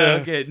back Yeah, to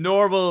okay.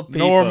 Normal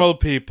people. normal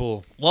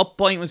people. What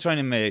point was trying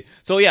to make?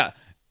 So yeah,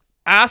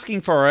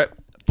 asking for it.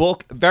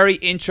 Book, very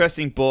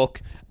interesting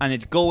book, and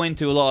it go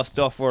into a lot of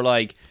stuff where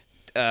like,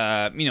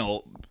 I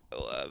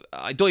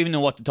don't even know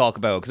what to talk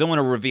about because I don't want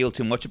to reveal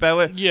too much about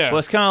it. Yeah. But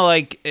it's kind of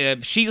like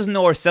she doesn't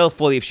know herself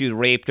fully if she was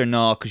raped or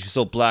not because she's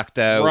so blacked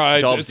out. Right, Which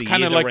it's obviously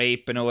kinda is like- a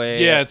rape in a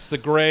way. Yeah, it's the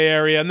grey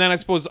area. And then I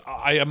suppose,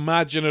 I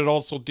imagine it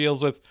also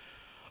deals with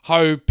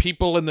how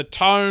people in the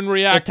town The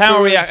react town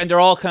to react, it. and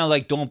they're all kind of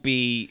like, don't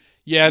be.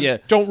 Yeah,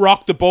 don't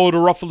rock the boat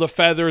or ruffle the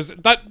feathers.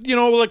 That,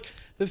 like,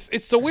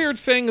 it's the weird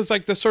thing is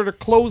like the sort of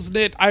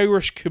close-knit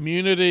Irish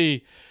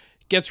community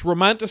gets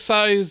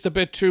romanticized a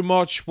bit too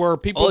much where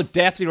people... Oh,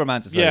 definitely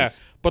romanticized. yeah,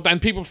 but then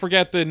people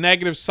forget the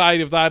negative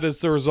side of that is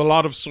there's a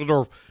lot of sort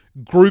of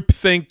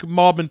groupthink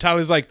mob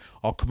mentality. Is like,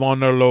 oh, come on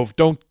now, love,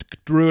 don't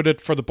ruin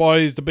it for the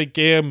boys, the big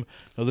game.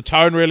 The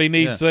town really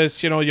needs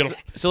this, you'll...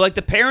 So like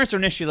the parents are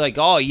initially like,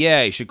 oh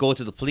yeah, you should go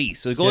to the police.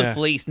 So they go to Yeah. the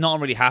police,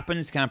 nothing really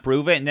happens, can't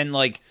prove it, and then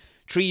like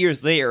 3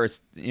 years later,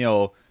 it's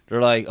they're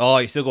like, oh,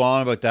 you still go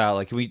on about that?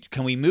 Like,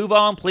 can we move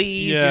on,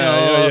 please?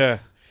 Yeah.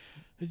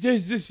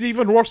 This is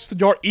even worse than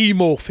your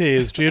emo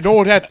phase. Do you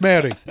know that,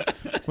 Mary?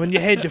 When you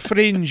had the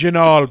fringe and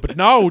all, but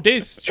no,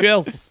 this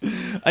chills.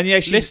 And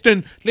yeah, she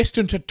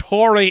Listen to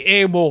Tory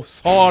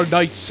Amos all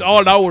nights,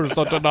 all hours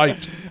of the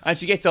night. And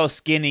she gets all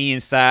skinny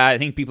and sad. I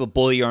think people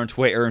bully her on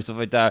Twitter and stuff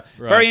like that.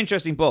 Right. Very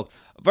interesting book.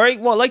 What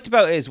I liked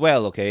about it as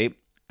well, okay,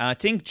 I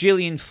think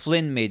Gillian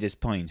Flynn made this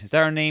point. Is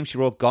that her name? She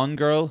wrote Gone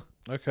Girl.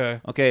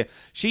 Okay.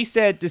 She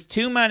said there's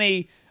too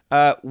many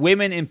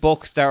women in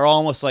books that are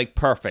almost like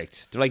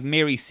perfect. They're like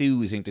Mary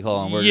Sue's, I think they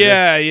call them.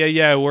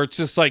 Yeah. Where it's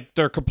just like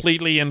they're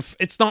completely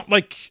it's not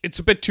like it's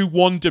a bit too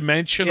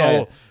one-dimensional.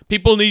 Yeah.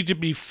 People need to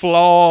be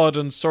flawed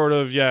and sort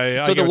of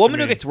So the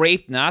woman who gets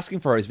raped and asking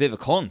for her is a bit of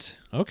a cunt.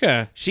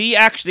 Okay. She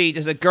actually,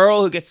 there's a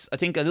girl who gets, I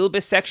think, a little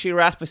bit sexually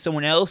harassed by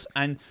someone else,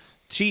 and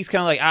she's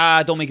kind of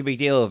like, don't make a big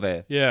deal of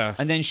it. Yeah.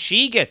 And then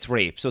she gets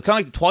raped. So kind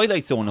of like the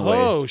Twilight Zone in a way.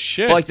 Oh,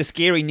 shit. But like the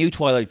scary new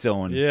Twilight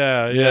Zone.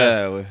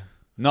 Yeah.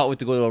 Not with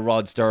the good old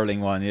Rod Sterling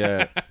one,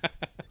 yeah.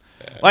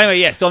 Well, anyway,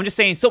 yeah, so I'm just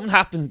saying something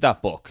happens in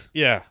that book.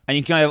 Yeah. And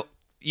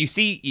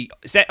you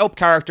set up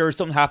characters,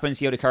 something happens,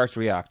 see how the characters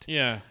react.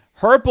 Yeah.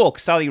 Her book,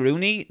 Sally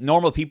Rooney,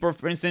 Normal People,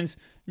 for instance,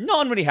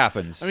 none really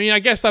happens. I mean, I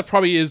guess that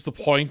probably is the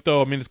point,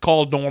 though. I mean, it's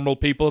called Normal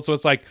People, so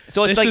it's like, this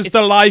like, is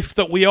the life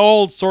that we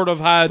all sort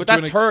of had but to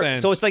that's an her, extent.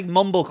 so it's like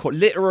mumblecore,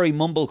 literary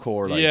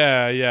mumblecore. Like.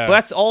 Yeah. But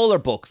that's all her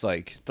books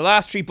like. The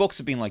last 3 books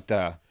have been like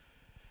that.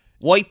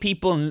 White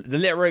people in the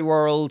literary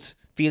world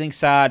feeling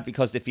sad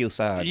because they feel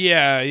sad.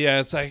 Yeah.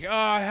 It's like,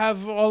 I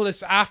have all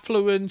this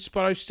affluence,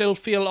 but I still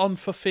feel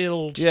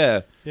unfulfilled.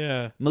 Yeah.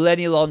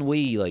 Millennial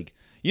ennui, like.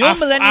 You know,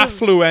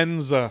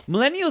 affluenza.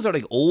 Millennials are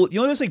like old. You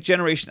know, there's like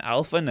Generation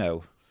Alpha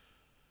now.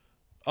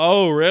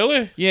 Oh,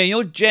 really? Yeah, you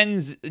know Gen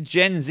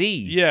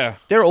Z. Yeah.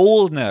 They're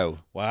old now.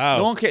 Wow.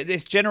 No one cares.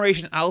 It's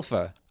Generation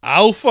Alpha.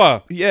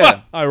 Alpha.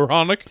 Yeah.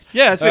 Ironic.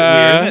 Yeah, that's a bit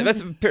weird, isn't it? That's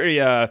a pretty.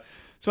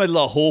 So I had a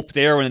lot of hope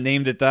there when I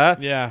named it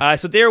that. Yeah.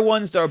 So they're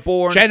ones that are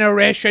born.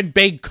 Generation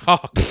Big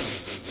Cock.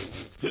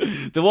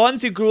 The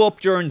ones who grew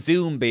up during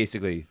Zoom,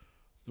 basically.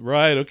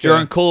 Right. Okay.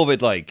 During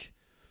COVID, like.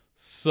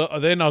 So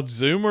are they not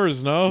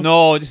Zoomers?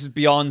 No, this is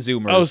beyond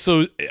Zoomers. Oh,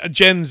 so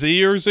Gen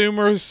Z are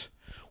Zoomers?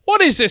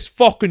 What is this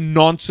fucking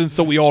nonsense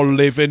that we all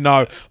live in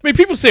now? I mean,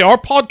 people say our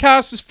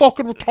podcast is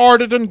fucking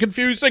retarded and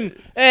confusing.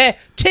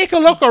 Take a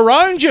look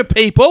around you,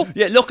 people.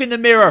 Yeah, look in the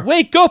mirror.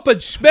 Wake up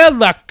and smell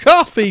that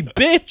coffee,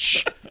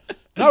 bitch.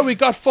 Now we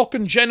got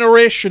fucking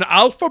Generation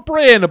Alpha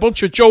Brain, a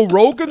bunch of Joe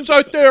Rogans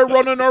out there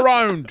running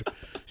around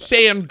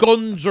saying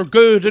guns are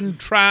good and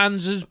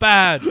trans is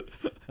bad.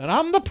 And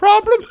I'm the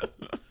problem.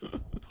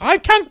 I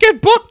can't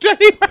get booked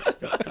anywhere.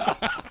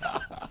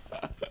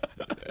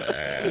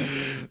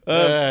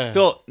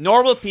 So,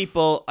 Normal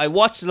People, I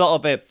watched a lot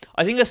of it.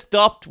 I think I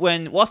stopped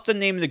when, what's the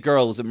name of the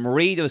girl? Was it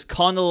Marie? There was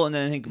Connell and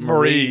then I think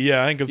Marie.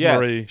 Yeah, I think it's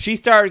Marie. She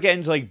started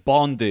getting into like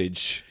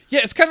bondage. Yeah,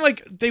 it's kind of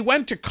like they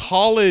went to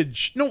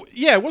college. No,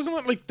 yeah, wasn't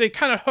it like they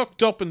kind of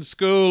hooked up in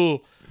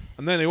school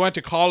and then they went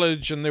to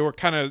college and they were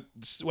kind of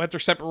went their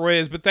separate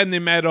ways, but then they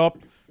met up.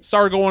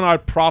 Started going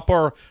out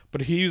proper,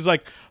 but he's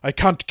like, I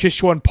can't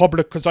kiss you in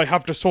public because I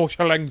have the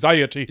social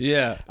anxiety.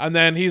 Yeah. And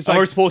then he's And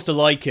like, we're supposed to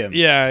like him.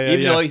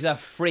 Even though he's a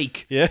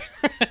freak. Yeah.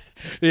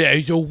 Yeah,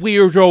 he's a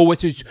weirdo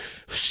with his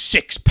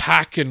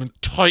 6-pack and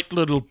tight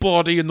little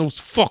body and those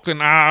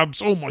fucking abs.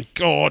 Oh my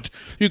God.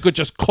 You could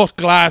just cut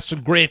glass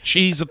and grate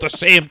cheese at the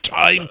same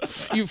time.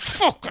 You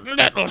fucking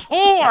little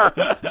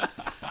whore.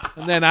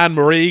 And then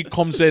Anne-Marie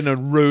comes in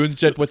and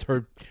ruins it with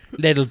her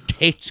little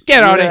tits.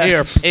 Get out of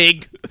here,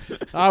 pig.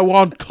 I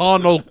want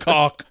Connell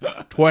cock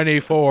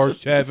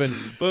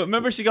 24/7. But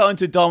remember she got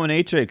into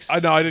dominatrix. I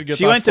know, I didn't get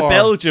She that went far. to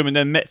Belgium and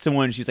then met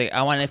someone and she's like,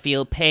 I want to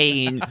feel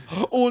pain.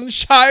 Und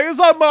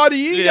Scheiße,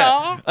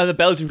 Maria. And the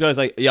Belgian guy's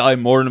like, yeah,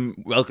 I'm more than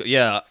welcome.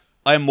 Yeah,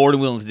 I'm more than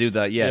willing to do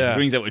that. Yeah. Yeah. He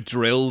brings out a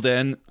drill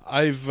then.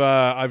 I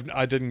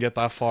didn't get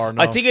that far.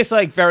 No. I think it's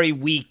like very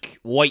weak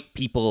white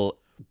people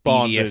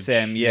Bondage.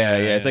 BDSM. Yeah.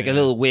 It's like a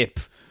little whip.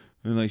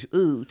 And like,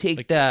 ooh,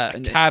 take that.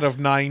 And, Cat of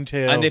Nine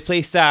Tails. and they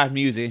play sad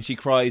music and she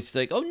cries. She's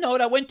like, oh no,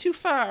 that went too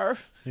far.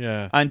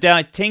 Yeah. And then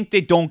I think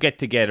they don't get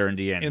together in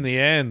the end. In the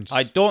end.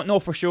 I don't know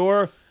for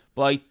sure,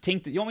 but I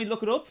think that. You want me to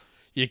look it up?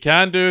 You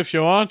can do if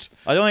you want.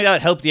 I don't think that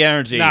would help the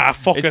energy. Nah,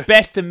 fuck it's it.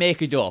 best to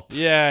make it up.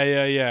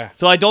 Yeah.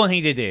 So I don't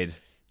think they did.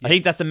 I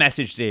think that's the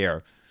message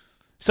there.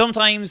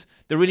 Sometimes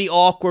the really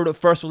awkward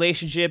first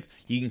relationship,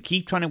 you can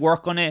keep trying to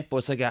work on it, but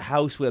it's like a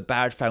house with a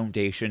bad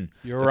foundation.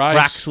 You're the right.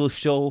 Cracks will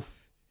show.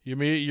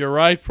 You're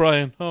right,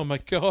 Brian. Oh my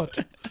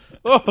God.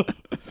 Oh,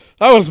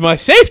 that was my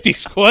safety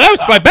score. That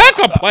was my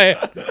backup plan.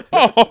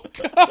 Oh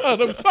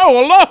God, I'm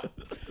so alone.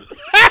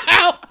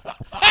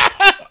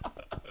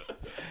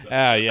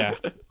 Yeah.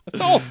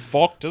 It's all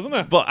fucked, isn't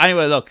it? But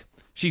anyway, look,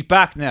 she's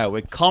back now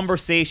with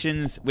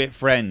conversations with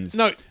friends.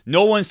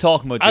 No one's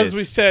talking about this. As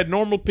we said,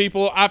 Normal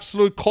People,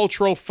 absolute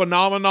cultural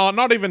phenomenon.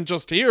 Not even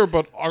just here,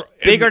 but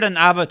bigger than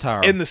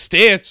Avatar in the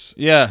States.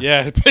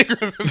 Yeah, bigger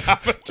than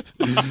Avatar.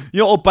 You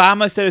know,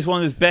 Obama said it's one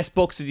of his best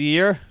books of the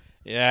year.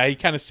 Yeah, he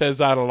kind of says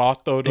that a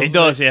lot, though. He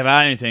does, if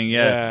anything,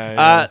 yeah.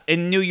 Yeah.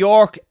 In New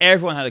York,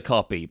 everyone had a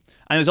copy.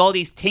 And there's all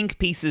these think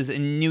pieces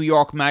in New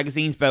York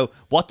magazines about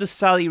what does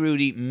Sally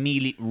Rooney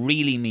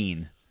really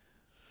mean?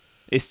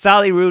 Is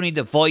Sally Rooney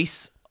the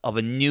voice of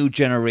a new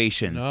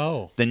generation.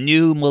 No. The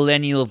new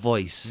millennial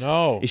voice.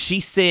 No. Is she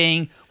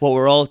saying what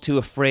we're all too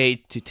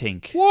afraid to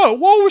think? What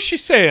was she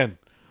saying?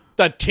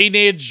 That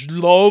teenage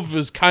love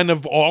is kind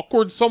of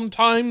awkward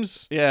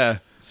sometimes? Yeah.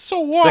 So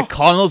what? That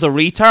Connell's a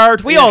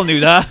retard? We all knew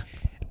that.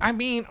 I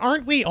mean,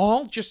 aren't we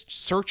all just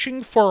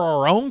searching for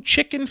our own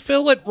chicken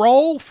fillet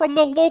roll from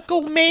the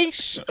local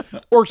Mace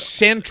or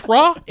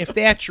Centra, if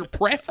that's your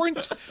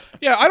preference?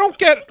 Yeah, I don't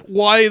get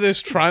why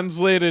this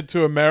translated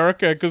to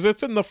America, because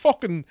it's in the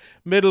fucking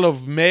middle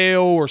of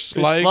Mayo or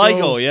Sligo.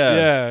 Sligo,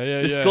 yeah. Yeah.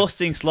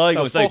 Disgusting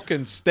Sligo. The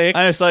fucking sticks.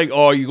 And it's like,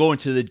 oh, you're going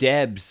to the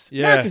Debs.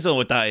 Yeah. Americans don't know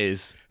what that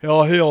is.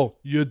 Oh, hell,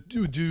 you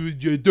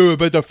do a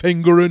bit of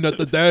fingering at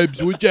the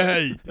Debs, would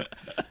you?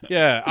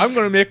 Yeah, I'm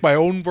going to make my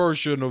own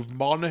version of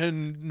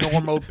Monaghan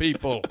normal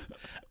people.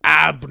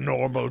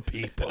 Abnormal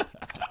people.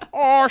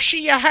 Oh,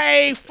 see ya,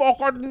 hey,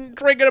 fucking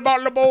drinking a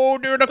bottle of bow,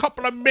 doing a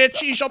couple of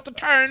bitches up the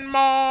turn,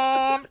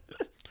 man.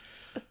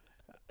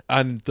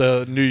 And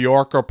the New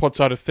Yorker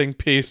puts out a think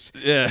piece.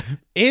 Yeah.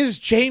 Is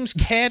James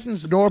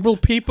Caden's normal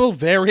people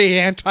very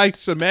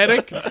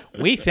anti-Semitic?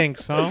 We think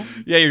so.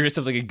 Yeah, you're dressed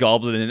up like a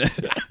goblin in it.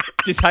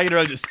 Just hanging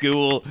around the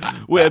school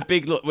with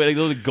a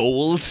load of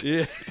gold.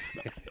 Yeah.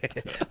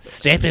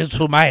 Step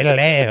into my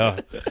lair.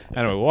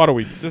 Anyway, what are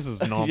we? This is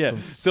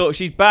nonsense. Yeah. So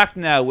she's back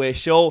now with a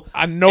show.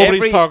 And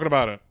nobody's talking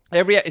about it.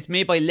 It's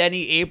made by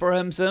Lenny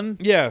Abrahamson.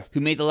 Yeah.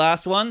 Who made the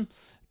last one.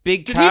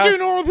 Big Did cast. he do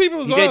Normal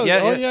People as well? Did, yeah,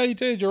 oh, yeah, he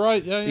did. You're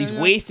right. Yeah, He's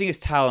wasting his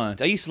talent.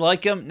 I used to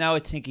like him. Now I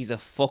think he's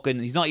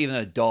he's not even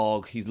a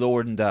dog. He's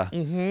lower than that.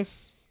 Mm-hmm.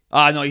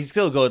 No, he's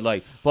still good,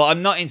 but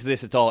I'm not into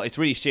this at all. It's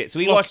really shit. So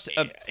we watched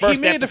a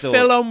first He made episode. a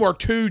film where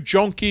two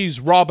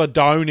junkies rob a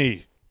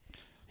Downey.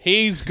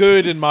 He's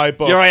good in my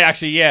book. You're right,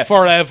 actually, yeah.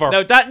 Forever.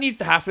 Now, that needs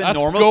to happen to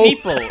normal go.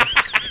 people.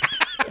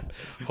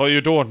 How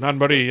you doing,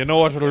 Anne-Marie? You know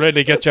what will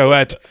really get you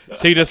wet?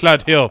 See this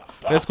lad here.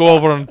 Let's go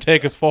over and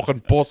take his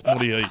fucking post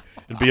money.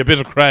 It'll be a bit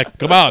of crack.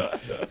 Come on.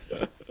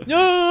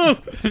 No.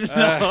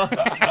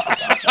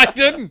 I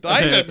didn't.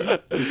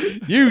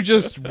 You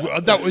just,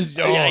 that was,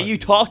 yeah, you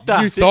thought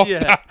that. You thought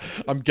that.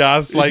 I'm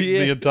gaslighting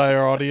the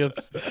entire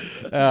audience.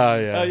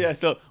 Yeah.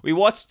 So we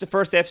watched the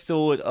first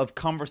episode of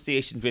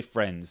Conversations with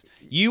Friends.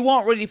 You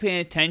weren't really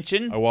paying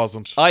attention. I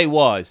wasn't. I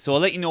was. So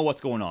I'll let you know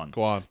what's going on.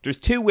 Go on. There's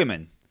two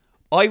women.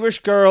 Irish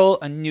girl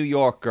and New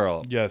York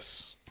girl.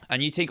 Yes.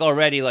 And you think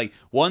already,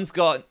 one's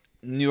got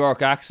New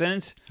York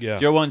accent. Yeah.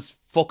 The other one's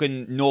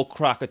fucking no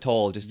crack at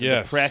all. Just a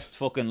yes. depressed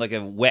fucking like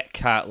a wet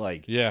cat,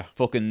 Yeah.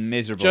 Fucking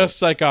miserable.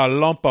 Just like a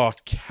lump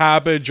of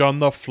cabbage on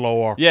the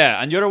floor. Yeah,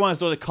 and the other one has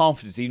the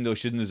confidence, even though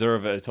she shouldn't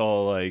deserve it at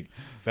all.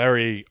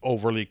 Very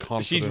overly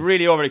confident. She's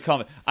really overly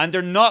confident. And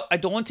they're not, I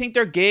don't think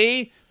they're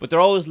gay, but they're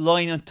always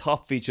lying on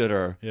top of each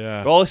other.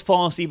 Yeah. They're always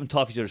falling asleep on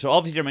top of each other. So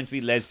obviously they're meant to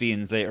be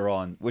lesbians later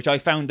on, which I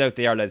found out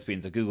they are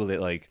lesbians. I Googled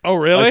it Oh,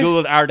 really? I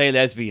Googled, are they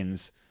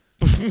lesbians?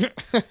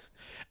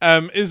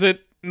 Is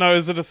it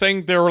a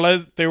thing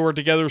they were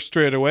together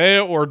straight away,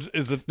 or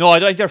is it? No,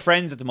 I think they're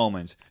friends at the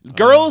moment.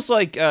 Girls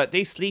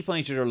they sleep on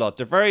each other a lot.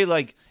 They're very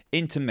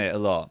intimate a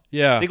lot.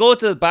 Yeah. They go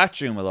to the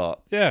bathroom a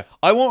lot. Yeah.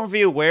 I won't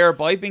reveal where,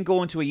 but I've been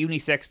going to a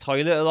unisex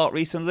toilet a lot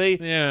recently.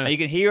 Yeah. And you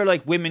can hear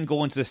women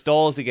going to the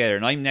stall together,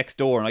 and I'm next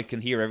door and I can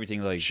hear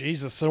everything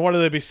Jesus, so what do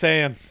they be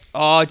saying?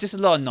 Oh, just a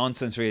lot of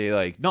nonsense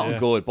really, nothing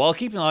good. But I'll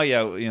keep an eye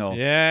out,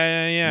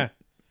 Yeah.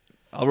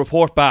 I'll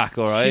report back,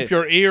 alright? Keep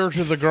your ear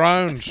to the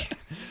ground.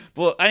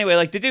 But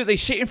anyway, they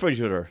shit in for each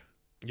other.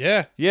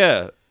 Yeah.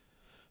 Yeah.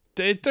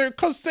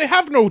 Because they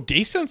have no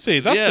decency.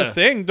 That's the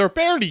thing. They're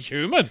barely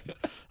human.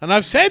 And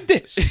I've said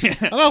this.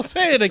 And I'll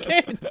say it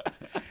again.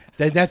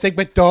 They're nothing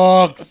but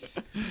dogs.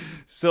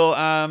 So,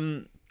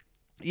 and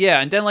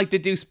then they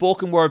do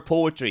spoken word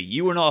poetry.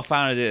 You were not a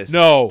fan of this.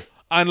 No.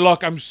 And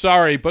look, I'm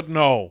sorry, but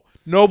no.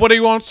 Nobody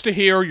wants to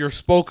hear your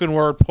spoken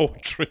word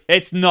poetry.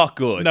 It's not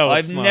good. No,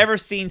 I've never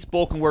seen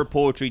spoken word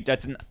poetry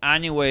that's in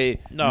any way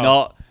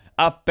not,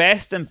 at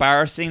best,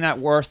 embarrassing, at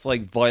worst,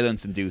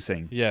 violence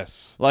inducing.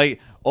 Yes. We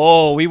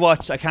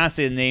watched, I can't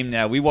say the name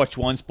now, we watched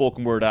one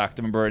spoken word act,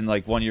 I remember, in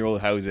one of your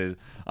old houses.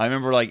 I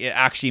remember it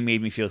actually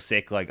made me feel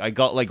sick. I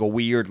got a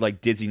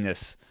weird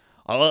dizziness.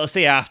 I'll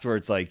say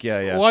afterwards,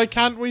 yeah. Why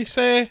can't we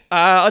say?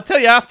 I'll tell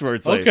you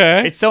afterwards.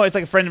 Okay. It's like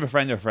a friend of a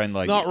friend of a friend.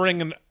 It's not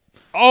ringing.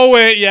 Oh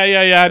wait,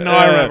 yeah. No,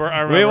 I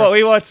remember.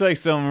 We watched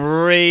some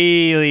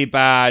really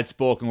bad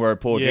spoken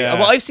word poetry. Yeah.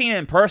 Well, I've seen it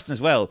in person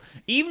as well.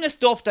 Even the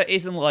stuff that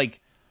isn't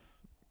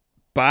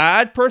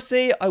bad per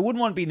se, I wouldn't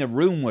want to be in the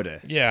room with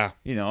it. Yeah.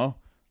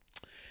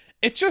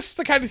 It's just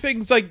the kind of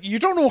things you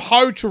don't know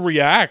how to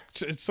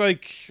react. It's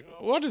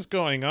what is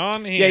going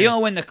on here? Yeah, you don't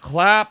know when to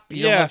clap.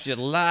 You don't know if you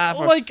laugh.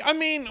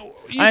 And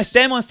it's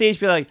them on stage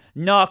be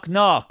knock,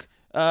 knock.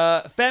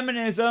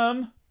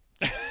 Feminism.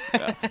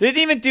 They didn't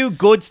even do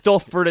good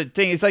stuff for the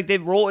thing. It's like they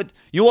wrote it.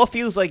 You know what it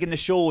feels like in the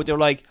show? They're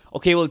like,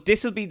 okay, well,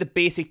 this will be the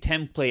basic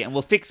template, and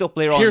we'll fix up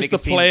later on. Here's the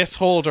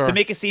placeholder to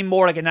make it seem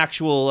more like an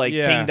actual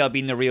thing that'll be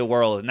in the real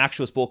world, an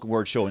actual spoken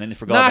word show, and then they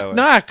forgot about it.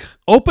 Knock!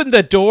 Open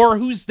the door.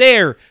 Who's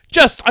there?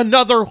 Just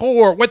another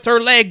whore with her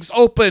legs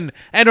open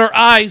and her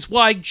eyes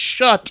wide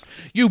shut.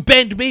 You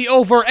bend me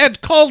over and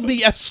called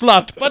me a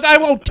slut, but I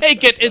won't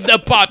take it in the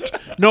butt.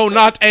 No,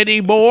 not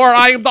anymore.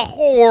 I am the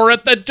whore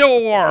at the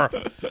door.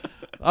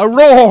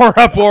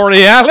 Aurora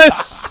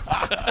Borealis.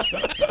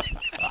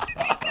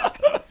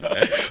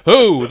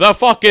 Who the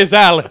fuck is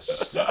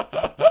Alice? Yeah,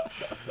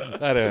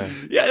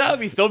 that would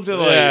be something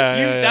like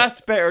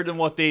that's better than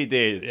what they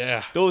did.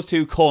 Yeah, those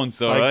two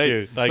cunts. All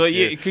right. Thank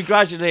you.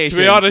 Congratulations. To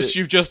be honest,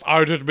 you've just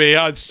outed me.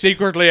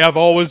 Secretly, I've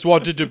always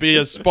wanted to be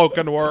a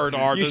spoken word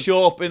artist. You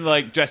show up in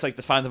dressed like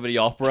the Phantom of the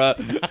Opera.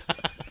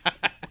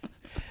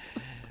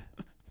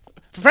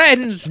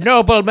 Friends,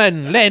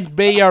 noblemen, lend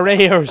me your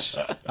ears.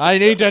 I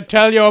need to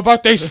tell you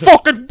about these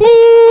fucking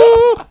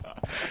boo.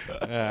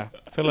 Yeah,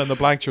 fill in the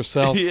blanks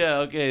yourself. Yeah,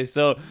 okay.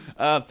 So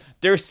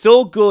they're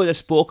so good at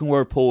spoken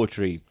word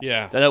poetry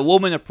that a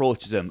woman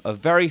approaches them, a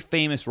very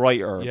famous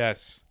writer.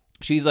 Yes.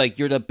 She's like,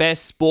 you're the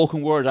best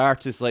spoken word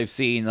artist I've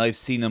seen. I've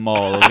seen them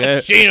all, okay?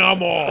 I've seen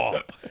them all.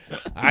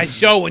 I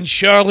saw when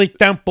Shirley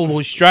Temple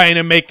was trying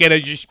to make it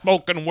as a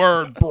spoken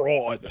word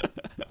broad.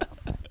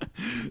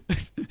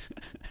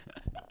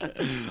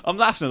 I'm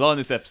laughing a lot in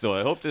this episode.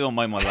 I hope they don't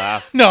mind my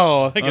laugh.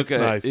 No, I think it's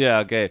nice. Yeah,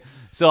 okay.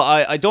 So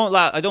I don't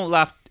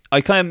laugh. I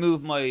kind of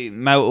move my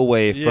mouth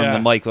away from the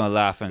mic when I'm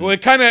laughing. Well,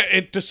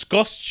 it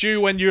disgusts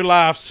you when you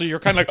laugh, so you're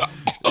kind of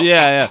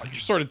yeah. You're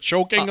sort of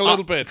choking a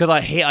little bit because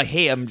I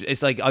hate.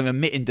 It's like I'm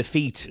admitting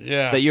defeat.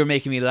 Yeah. That you're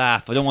making me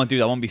laugh. I don't want to do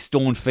that. I want to be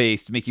stone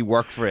faced to make you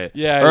work for it.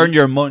 Yeah. Earn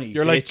your money.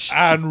 You're bitch. like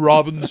Anne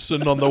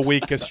Robinson on The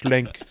Weakest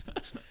Link.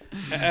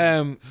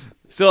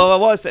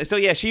 So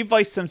she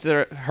invites them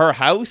to her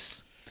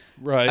house.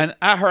 Right. And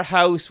at her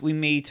house, we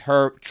meet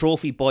her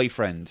trophy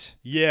boyfriend.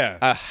 Yeah.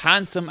 A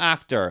handsome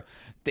actor.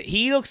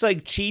 He looks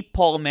like cheap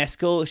Paul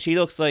Mescal. She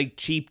looks like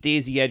cheap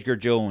Daisy Edgar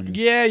Jones.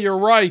 Yeah, you're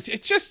right.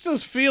 It just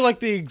does feel like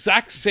the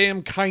exact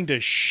same kind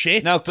of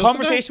shit. Now,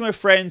 Conversation with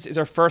Friends is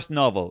her first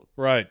novel.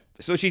 Right.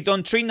 So she's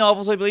done 3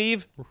 novels, I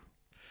believe.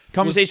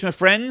 Conversation with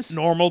Friends.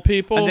 Normal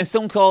People. And then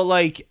some called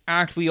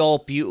Aren't We All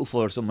Beautiful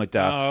or something like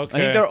that. Oh, okay.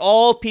 I think they're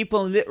all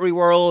people in the literary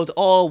world,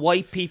 all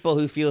white people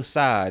who feel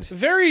sad.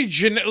 Very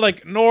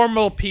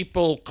normal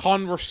people,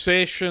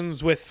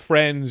 conversations with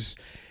friends,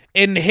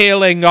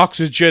 inhaling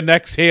oxygen,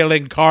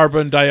 exhaling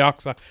carbon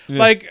dioxide.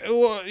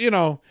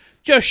 Yeah.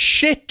 Just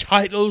shit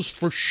titles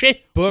for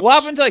shit books.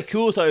 What happened to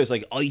cool titles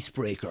like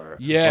Icebreaker?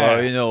 Yeah.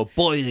 Or,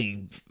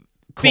 Boiling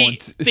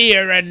Cunt.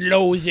 Fear and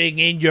loathing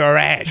in your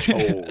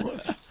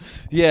asshole.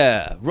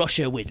 Yeah,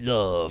 Russia with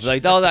love.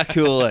 All that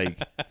cool,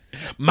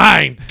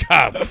 Mein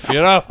Kampf,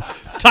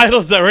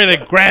 Titles that really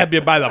grab you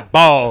by the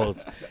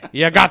balls.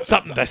 You got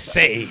something to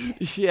say.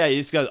 Yeah,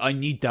 you just got, I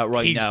need that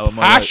right now. He's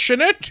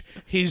passionate.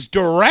 He's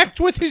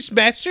direct with his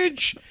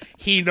message.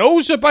 He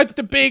knows about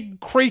the big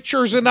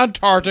creatures in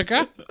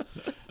Antarctica.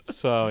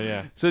 So,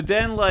 yeah. So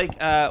then,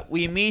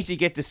 we immediately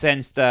get the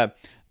sense that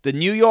the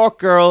New York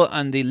girl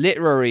and the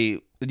lady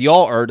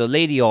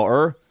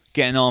author,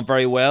 getting on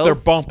very well. They're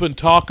bumping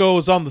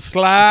tacos on the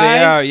slide.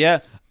 They are, yeah.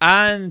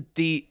 And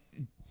the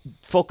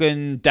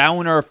fucking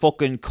downer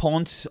fucking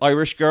cunt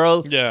Irish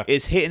girl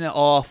is hitting it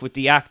off with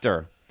the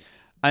actor.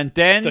 And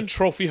then the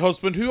trophy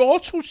husband, who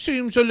also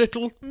seems a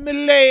little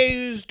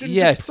malaised and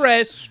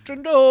depressed,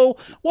 and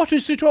what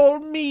does it all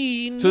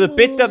mean? So the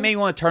bit that made me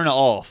want to turn it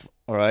off,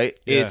 all right,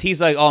 is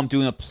he's like, I'm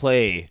doing a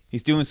play.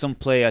 He's doing some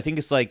play. I think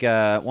it's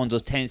one of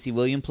those Tennessee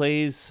Williams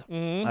plays.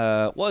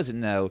 Mm-hmm. What is it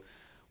now?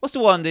 What's the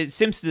one? The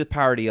Simpsons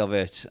parody of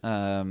it.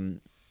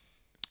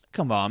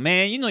 Come on,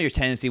 man. You know your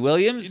Tennessee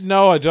Williams.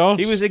 No, I don't.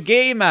 He was a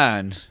gay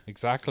man.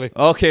 Exactly.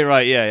 Okay,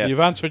 right, yeah. You've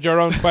answered your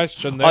own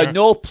question there. I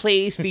know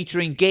plays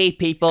featuring gay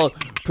people,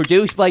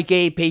 produced by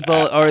gay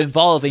people, or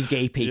involving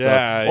gay people.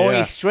 Yeah,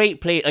 Only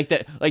straight play,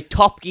 like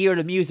Top Gear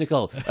the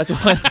musical. That's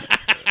what.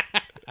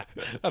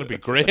 That'd be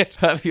great.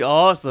 That'd be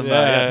awesome,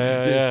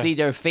 man. Yeah. You see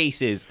their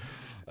faces.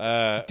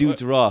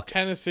 Dudes rock.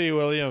 Tennessee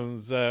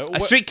Williams. A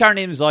Streetcar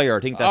Named Desire,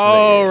 I think that's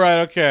what right,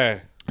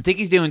 okay. I think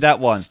he's doing that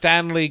one.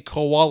 Stanley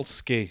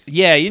Kowalski.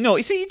 Yeah, you know.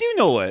 You see, you do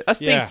know it. That's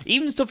the thing.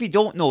 Even stuff you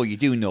don't know, you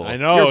do know. I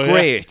know. You're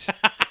great.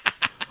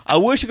 I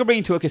wish I could bring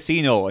you to a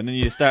casino and then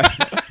you start...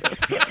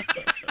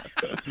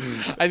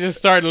 I just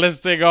start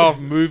listing off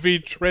movie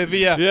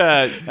trivia.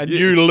 Yeah. And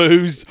you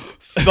lose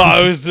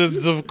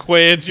thousands of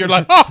quid. You're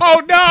like,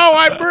 oh no,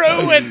 I'm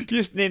ruined.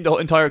 Just named the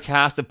entire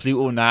cast of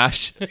Pluto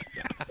Nash.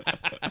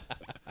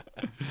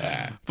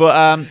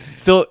 But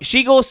so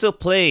she goes to a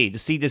play to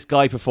see this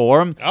guy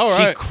perform.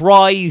 She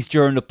cries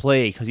during the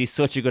play because he's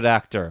such a good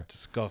actor.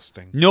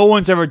 Disgusting. No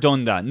one's ever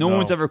done that. No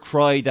one's ever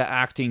cried at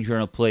acting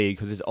during a play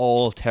because it's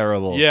all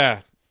terrible.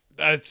 Yeah.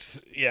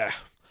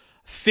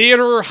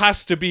 Theater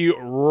has to be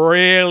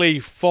really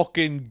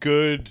fucking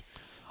good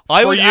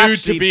for you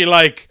to be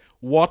like,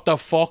 what the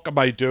fuck am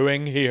I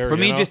doing here? For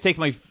me, just take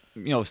my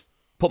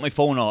put my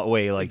phone all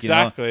away. Like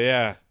exactly,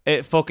 yeah.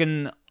 It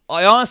fucking.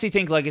 I honestly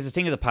think like it's a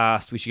thing of the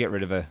past. We should get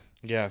rid of it.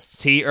 Yes.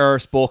 Theater,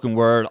 spoken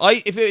word.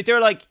 If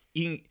they're like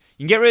you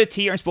can get rid of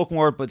theater and spoken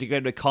word, but to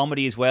get rid of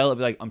comedy as well, I'd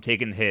be like, I'm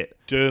taking the hit.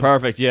 Dude,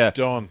 perfect. Yeah,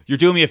 done. You're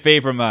doing me a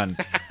favor, man.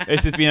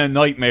 This has been a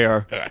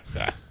nightmare.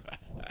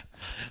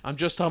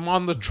 I'm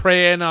on the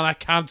train and I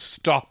can't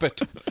stop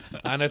it,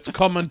 and it's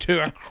coming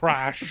to a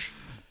crash.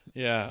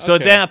 Yeah. So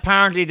then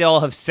apparently they all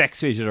have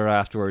sex with each other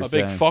afterwards. A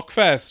big fuck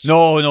fest.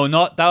 No,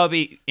 not that would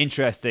be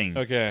interesting.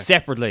 Okay.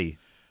 Separately.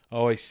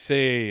 Oh, I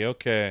see.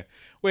 Okay.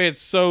 Wait,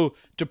 so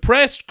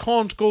depressed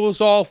cunt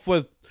goes off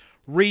with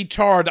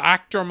retard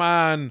actor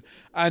man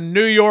and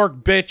New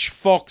York bitch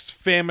fucks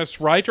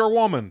famous writer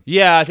woman?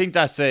 Yeah, I think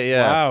that's it,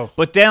 yeah. Wow.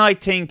 But then I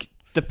think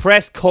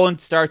depressed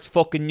cunt starts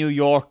fucking New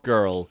York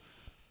girl.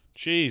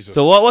 Jesus.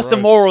 So what's the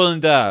Christ. moral in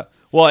that?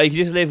 What, you can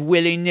just live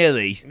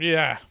willy-nilly?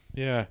 Yeah,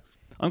 yeah.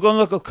 I'm going to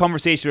look up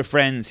conversation with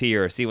friends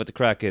here, see what the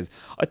crack is.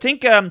 I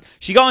think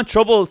she got in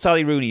trouble,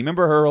 Sally Rooney.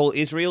 Remember her whole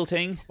Israel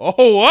thing?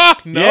 Oh,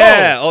 what? No.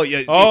 Yeah. Oh,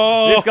 yeah.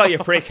 Oh. This got you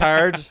prick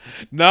hard.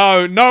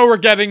 No, we're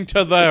getting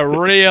to the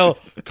real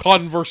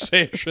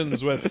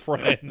conversations with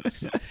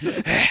friends.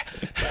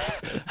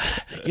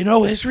 You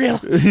know,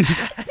 Israel,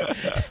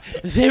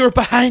 they were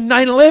behind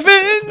 9/11.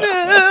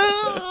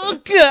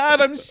 Oh, God,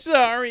 I'm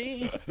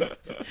sorry. Do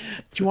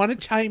you want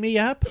to tie me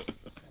up?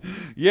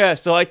 Yeah,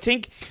 so I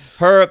think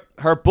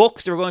her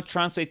books, they were going to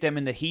translate them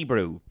into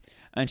Hebrew.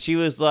 And she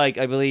was like,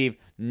 I believe,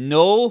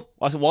 no.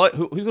 I said, what?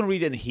 Who's going to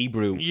read it in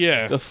Hebrew?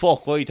 Yeah. The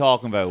fuck? What are you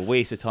talking about?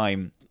 Waste of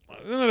time.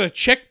 Isn't it a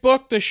Czech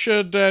book? They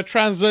should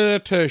translate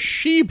it to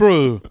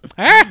Shebrew.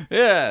 Huh?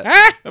 Yeah.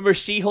 Huh? Remember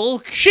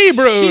She-Hulk?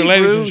 Shebrew,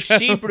 ladies and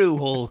gentlemen. Shebrew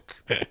Hulk.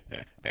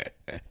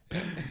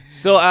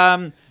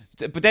 So,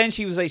 but then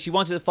she was like, she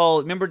wanted to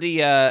follow. Remember the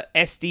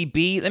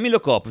SDB? Let me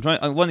look up.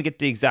 I want to get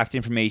the exact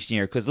information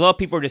here because a lot of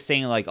people are just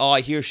saying like, "Oh,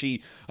 I hear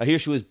she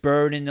was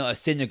burning a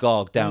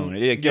synagogue down."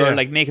 They're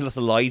like making lots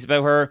of lies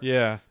about her.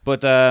 Yeah.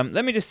 But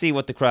let me just see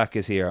what the crack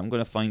is here. I'm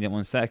going to find it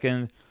 1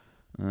 second.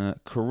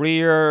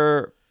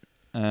 Career.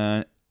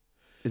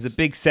 There's a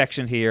big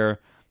section here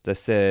that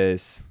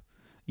says,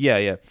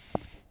 yeah.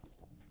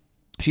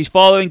 She's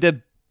following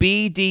the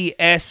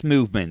BDS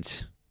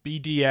movement.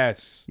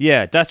 BDS.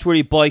 Yeah, that's where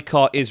you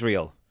boycott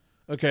Israel.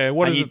 Okay,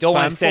 what does you it don't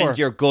stand want to send for?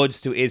 your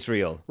goods to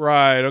Israel.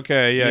 Right,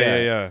 okay,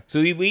 yeah. So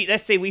we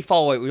let's say we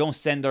follow it. We don't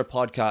send our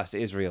podcast to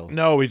Israel.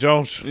 No, we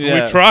don't.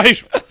 Yeah. We tried.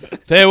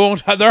 They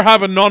won't. They're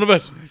having none of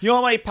it. You know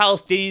how many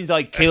Palestinians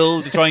I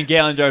killed to try and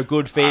get on their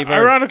good favor?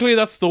 Ironically,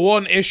 that's the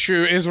one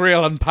issue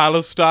Israel and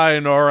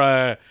Palestine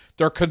are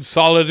they're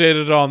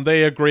consolidated on.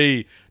 They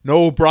agree.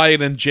 No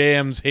Brian and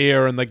James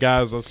here in the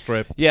Gaza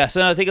Strip. Yeah,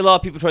 so I think a lot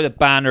of people try to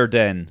ban her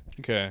then.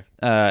 Okay.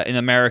 In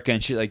America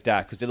and shit like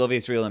that because they love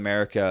Israel in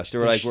America. So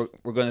they were like,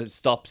 we're going to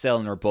stop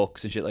selling her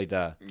books and shit like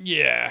that.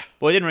 Yeah.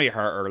 But it didn't really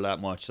hurt her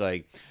that much.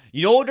 Like,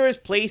 you know, there's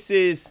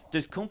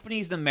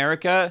companies in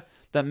America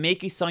that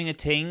make you sign a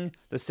thing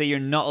that say you're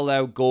not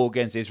allowed to go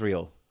against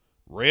Israel.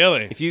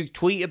 Really? If you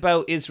tweet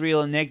about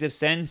Israel in a negative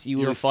sense,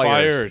 you're be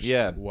fired.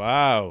 Yeah.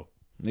 Wow.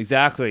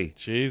 Exactly.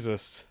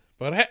 Jesus.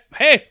 But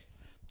hey,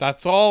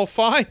 that's all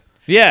fine.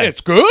 Yeah.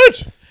 It's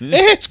good.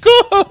 It's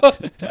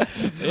good.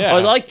 Yeah.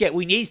 I like it.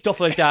 We need stuff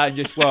like that in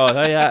this world.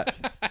 Yeah.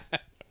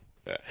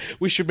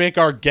 We should make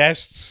our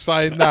guests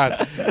sign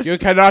that. You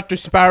cannot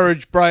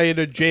disparage Brian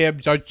and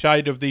James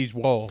outside of these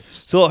walls.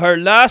 So her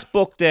last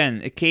book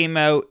then, it came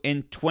out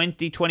in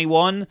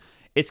 2021.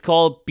 It's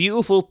called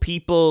Beautiful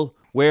People,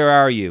 Where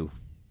Are You?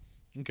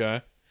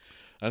 Okay.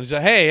 And he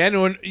said, hey,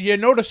 anyone, you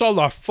notice all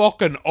the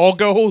fucking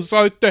uggos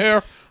out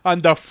there?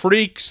 And the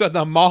freaks and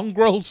the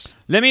mongrels?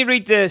 Let me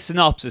read the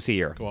synopsis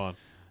here. Go on.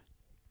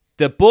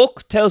 The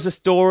book tells the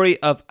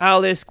story of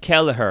Alice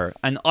Kelleher,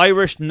 an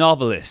Irish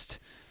novelist.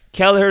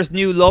 Kelleher's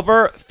new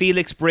lover,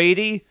 Felix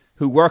Brady,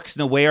 who works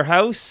in a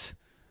warehouse.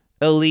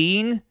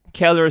 Eileen,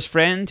 Kelleher's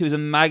friend, who's a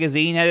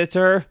magazine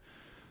editor.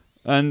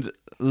 And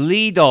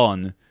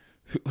Leadon,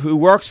 who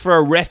works for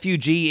a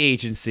refugee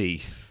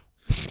agency.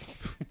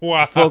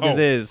 Wow. Fuck it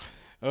is.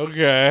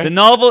 Okay. The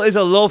novel is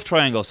a love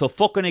triangle, so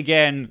fucking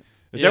again.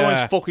 Yeah.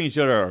 Everyone's fucking each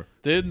other.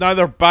 Now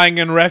they're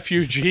banging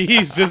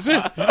refugees, is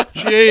it?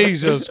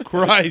 Jesus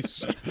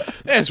Christ.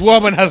 This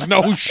woman has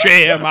no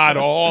shame at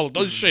all,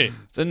 does she?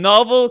 The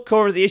novel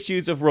covers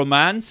issues of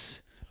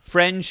romance,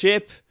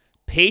 friendship,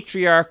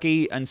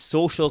 patriarchy, and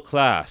social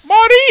class.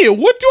 Marie,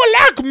 would you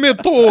like me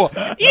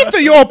to eat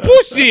your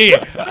pussy?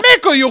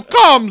 Make you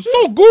come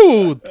so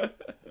good.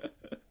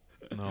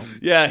 No.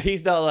 Yeah,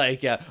 he's not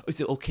like,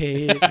 is it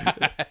okay? Is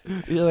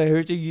I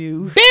hurting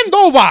you? Bend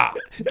over.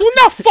 Do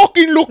not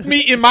fucking look me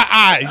in my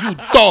eye, you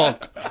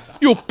dog.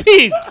 You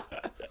pig.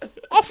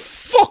 I'll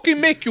fucking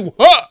make you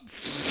hurt.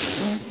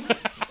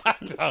 I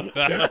don't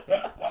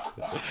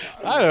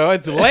know.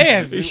 It's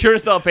lame. You sure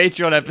it's not a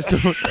Patreon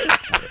episode?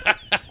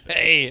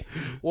 Hey,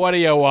 what do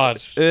you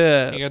want?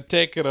 Yeah. You can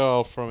take it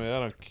all from me. I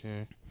don't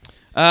care.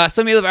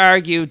 Some people have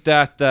argued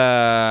that...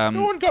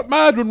 no one got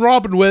mad when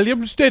Robin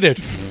Williams did it.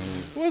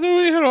 What do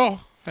we,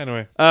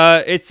 Anyway.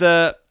 It's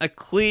a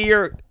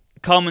clear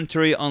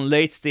commentary on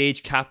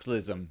late-stage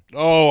capitalism.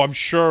 Oh, I'm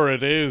sure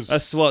it is.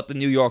 That's what the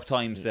New York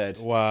Times said.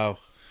 Wow.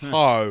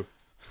 Oh.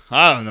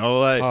 I don't know,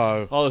 like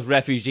all those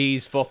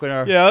refugees fucking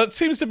her. Yeah, it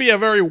seems to be a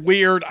very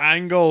weird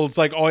angle. It's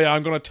like, oh yeah,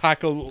 I'm going to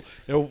tackle,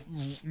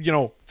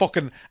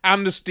 fucking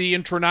Amnesty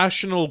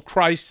International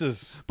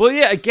crisis. But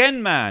yeah,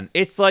 again, man,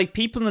 it's like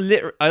people in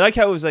the I like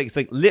how it was like, it's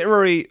like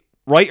literary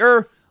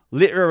writer,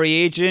 literary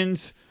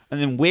agent,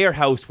 and then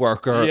warehouse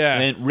worker,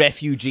 and then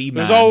refugee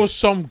man. There's always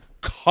some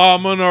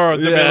commoner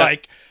to be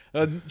like,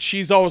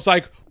 she's always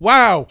like,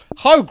 wow,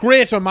 how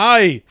great am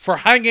I for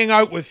hanging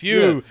out with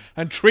you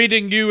and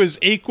treating you as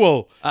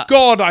equal.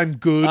 God, I'm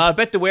good. I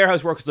bet the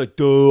warehouse worker's like,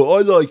 duh,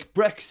 I like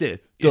Brexit.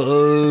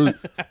 Duh.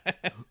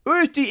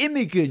 Where's the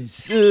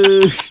immigrants?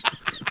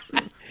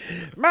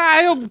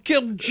 My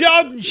Uncle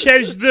John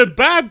says they're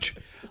bad.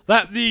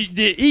 That they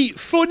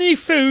eat funny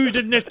food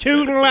and they're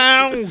too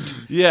loud.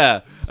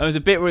 Yeah. And there's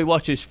a bit where he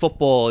watches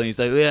football and he's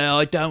like, yeah,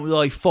 I don't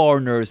like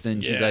foreigners.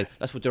 And she's like,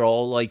 that's what they're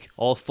all like,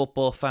 all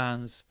football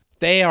fans.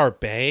 They are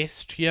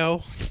based,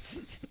 yo.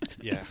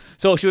 Yeah.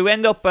 So should we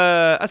end up?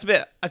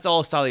 That's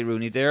all Sally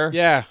Rooney there.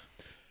 Yeah.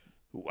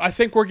 I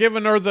think we're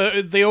giving her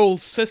the old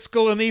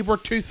Siskel and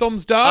Ebert 2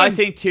 thumbs down. I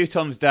think 2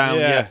 thumbs down.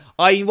 Yeah.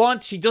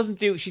 She doesn't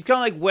do. She's kind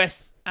of like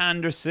Wes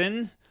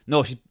Anderson.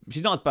 No, she's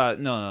not as bad.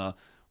 No.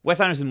 Wes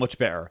Anderson much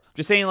better.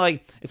 Just saying,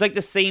 like, it's like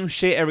the same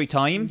shit every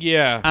time.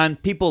 Yeah.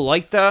 And people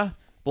like that,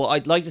 but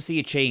I'd like to see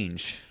a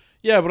change.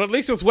 Yeah, but at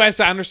least with Wes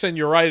Anderson,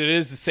 you're right. It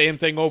is the same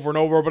thing over and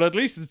over, but at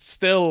least it's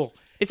still.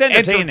 It's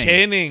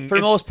entertaining for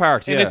the most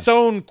part, in its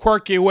own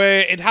quirky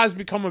way. It has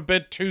become a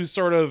bit too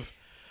sort of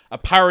a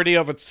parody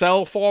of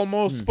itself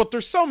almost, but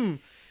there's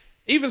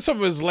even some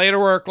of his later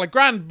work, like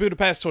Grand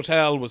Budapest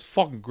Hotel was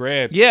fucking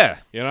great. Yeah.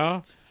 You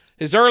know?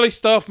 His early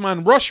stuff,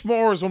 man.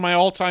 Rushmore is one of my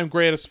all-time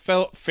greatest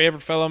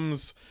favorite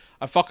films.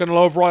 I fucking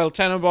love Royal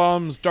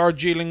Tenenbaums,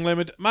 Darjeeling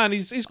Limited. Man,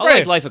 he's great. I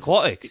like Life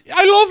Aquatic.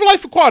 I love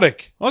Life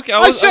Aquatic. Okay,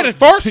 I said it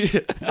first.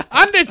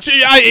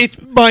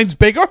 And mine's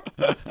bigger.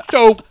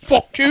 So,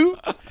 fuck you.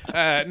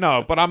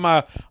 No, but I'm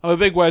a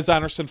big Wes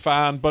Anderson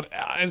fan, but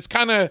it's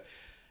kind of...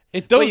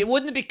 It does. Wait,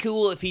 wouldn't it be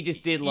cool if he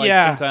just did some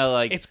kind of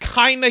like? It's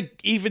kind of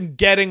even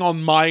getting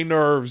on my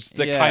nerves.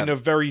 The kind of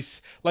very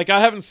I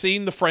haven't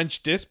seen The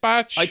French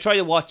Dispatch. I tried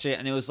to watch it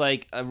and it was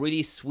like a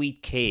really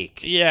sweet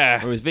cake.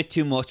 Yeah, it was a bit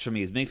too much for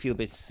me. It made me feel a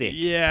bit sick.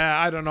 Yeah,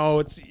 I don't know.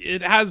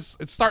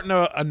 It's starting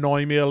to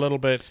annoy me a little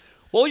bit.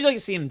 What would you like to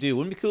see him do?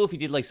 Wouldn't it be cool if he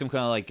did like some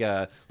kind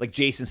of like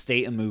Jason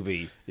Statham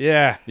movie?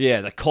 Yeah,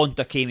 the cunt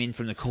that came in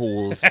from the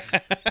cold.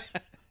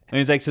 And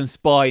he's like some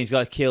spy. He's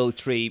got to kill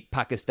 3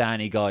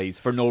 Pakistani guys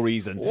for no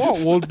reason. What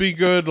would be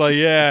good? Like,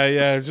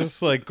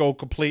 just like go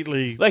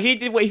completely. Like he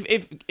did.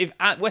 If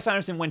Wes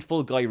Anderson went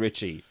full Guy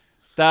Ritchie,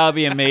 that would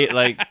be amazing.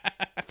 Like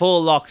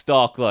full lock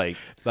stock. Like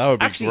that would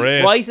be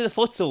great. Rise of the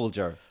Foot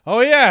Soldier. Oh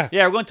yeah.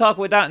 Yeah, we're going to talk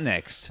about that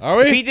next. Are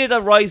we? If he did a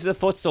Rise of the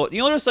Foot Soldier,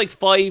 there's like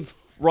 5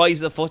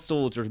 Rise of the Foot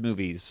Soldier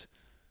movies.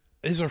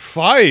 Is there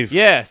 5?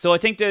 Yeah. So I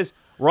think there's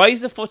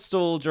Rise of the Foot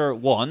Soldier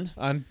 1,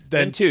 and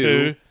then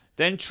 2.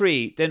 Then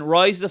 3, then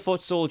Rise of the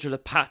Foot Soldier, the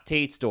Pat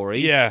Tate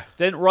story. Yeah.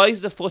 Then Rise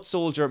of the Foot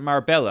Soldier,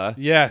 Marbella.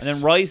 Yes. And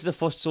then Rise of the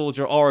Foot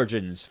Soldier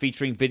Origins,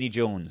 featuring Vinnie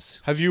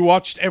Jones. Have you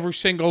watched every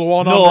single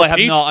one? No, I have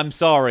not. I'm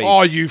sorry.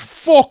 Oh, you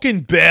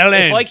fucking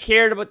bellend. If I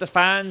cared about the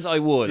fans, I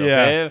would.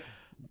 Okay.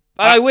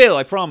 I will.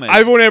 I promise.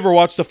 I've only ever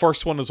watched the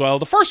first one as well.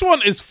 The first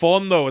one is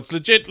fun though. It's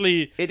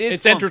legitimately.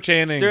 It's fun.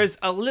 Entertaining. There's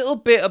a little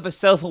bit of a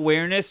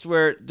self-awareness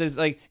where there's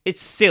like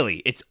it's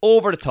silly. It's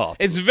over the top.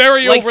 It's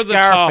very like over the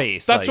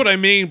Scarface, top. That's what I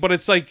mean. But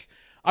it's like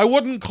I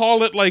wouldn't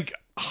call it like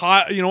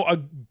a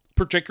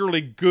particularly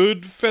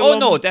good film. Oh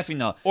no, definitely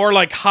not. Or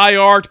like high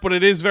art, but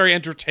it is very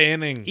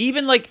entertaining.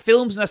 Even like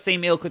films in that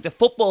same ilk, like The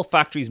Football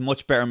Factory is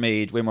much better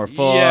made, way more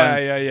fun.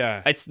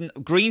 Yeah. It's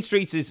Green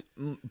Streets is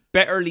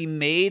betterly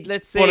made,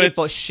 let's say,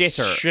 but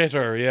shitter.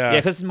 Shitter, yeah. Yeah,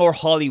 because it's more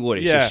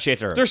Hollywoodish. Yeah. It's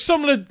shitter. There's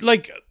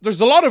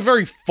there's a lot of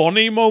very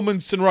funny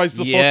moments in Rise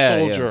of the Foot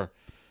Soldier.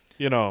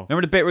 You know,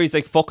 remember the bit where he's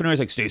like fucking her? He's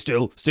like, stay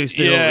still.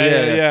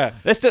 Yeah.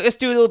 Let's do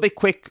a little bit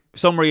quick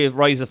summary of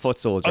Rise of the Foot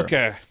Soldier.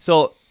 Okay.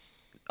 So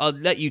I'll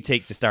let you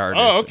take the start.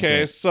 Oh,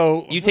 okay.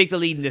 So you take the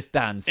lead in this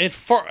dance. It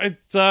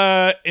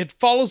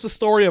follows the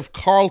story of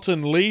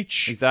Carlton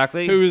Leach,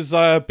 exactly, who is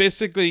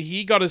basically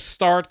he got his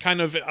start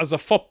kind of as a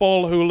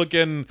football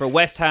hooligan for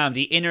West Ham,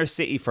 the inner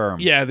city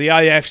firm. Yeah, the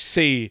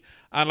IFC.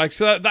 And like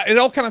so that it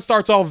all kind of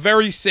starts off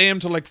very same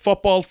to like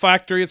Football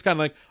Factory. It's kind of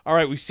like, all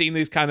right, we've seen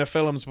these kind of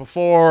films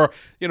before,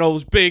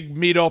 those big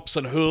meetups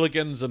and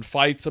hooligans and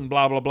fights and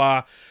blah blah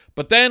blah.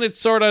 But then it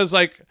sort of is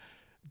like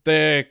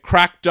the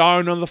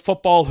crackdown on the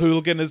football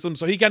hooliganism.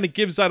 So he kind of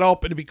gives that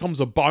up and he becomes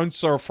a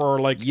bouncer for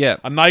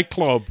a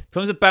nightclub.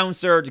 Becomes a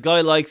bouncer. The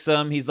guy likes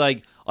him. He's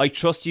like, I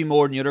trust you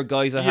more than the other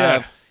guys I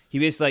have. He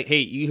basically like, hey,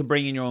 you can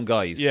bring in your own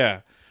guys.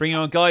 Yeah. bring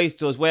your own guys,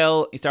 does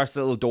well. He starts a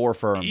little door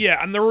firm.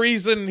 Yeah, and the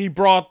reason he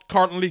brought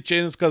Carlton Leach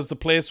in is because the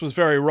place was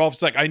very rough.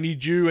 It's like, I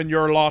need you and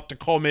your lot to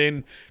come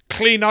in,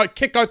 clean out,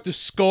 kick out the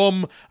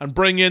scum, and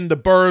bring in the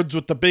birds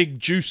with the big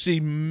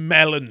juicy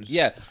melons.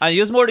 Yeah, and he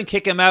does more than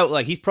kick him out.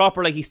 Like, he's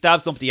proper, like, he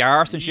stabs up the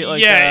arse and shit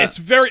like that.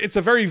 Yeah, it's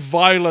a very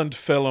violent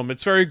film.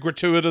 It's very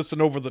gratuitous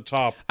and over the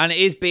top. And it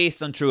is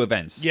based on true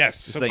events. Yes,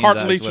 so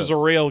Carlton Leach was a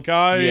real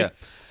guy. Yeah.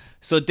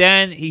 So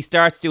then he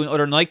starts doing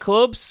other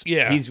nightclubs.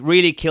 Yeah. He's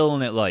really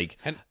killing it, like.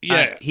 And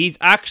he's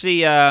actually,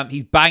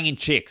 he's banging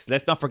chicks.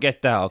 Let's not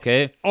forget that,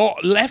 okay? Oh,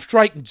 left,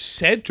 right, and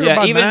center, yeah,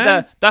 my even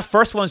man. that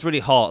first one's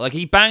really hot. Like,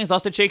 he bangs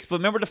lots of chicks, but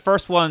remember the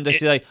first one that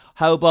she's like,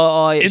 how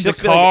about I... In the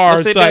car.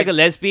 Looks like a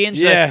lesbian.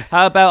 She's yeah. like,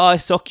 how about I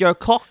suck your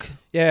cock?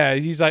 Yeah,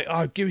 he's like,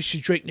 oh, give us a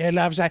drink there,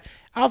 love. He's like,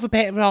 have a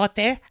bit right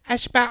there. How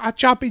about I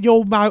jump in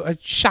your motor and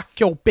suck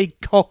your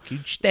big cock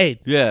instead?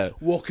 Yeah.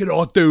 What can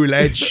I do,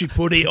 lad? She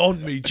put it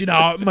on me, do you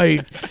know what I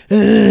mean?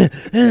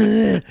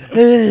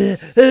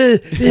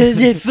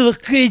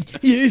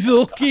 You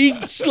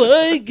fucking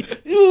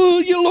slag. Oh,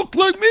 you look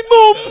like me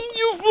mum,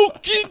 you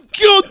fucking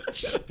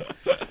cunt.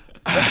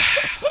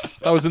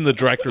 That was in the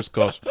director's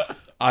cut,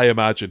 I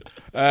imagine.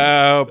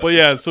 But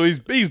yeah, so he's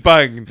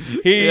banging.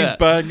 He's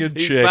banging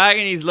chicks. He's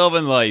banging, he's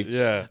loving life.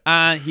 Yeah.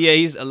 And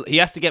he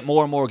has to get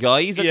more and more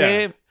guys,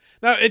 okay? Yeah.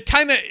 Now, it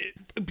kind of...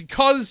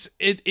 Because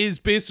it is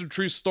based on a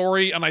true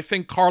story, and I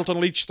think Carlton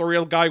Leach, the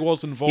real guy,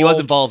 was involved. He was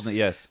involved in it,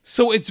 yes.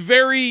 So it's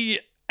very...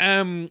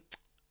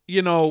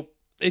 you know,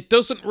 it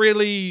doesn't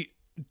really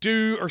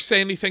do or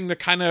say anything that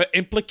kind of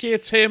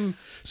implicates him.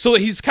 So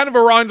he's kind of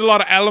around a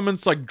lot of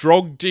elements like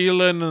drug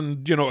dealing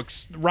and, you know,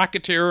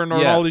 racketeering and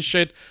all this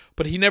shit.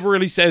 But he never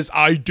really says,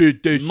 I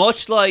did this.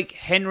 Much like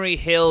Henry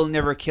Hill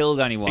never killed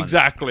anyone.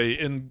 Exactly.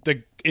 In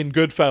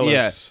Goodfellas.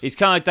 Yeah. He's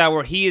kind of like that,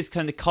 where he is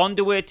kind of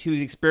conduit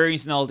who's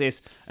experiencing all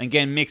this and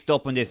getting mixed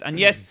up in this. And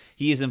yes,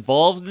 he is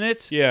involved in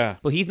it. Yeah.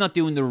 But he's not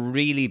doing the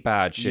really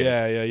bad shit.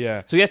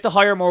 Yeah. So he has to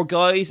hire more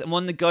guys, and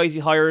one of the guys he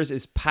hires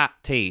is Pat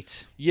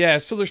Tate. Yeah,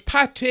 so there's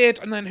Pat Tate,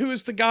 and then who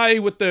is the guy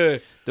with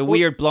the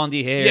weird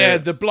blondie hair? Yeah,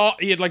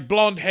 he had like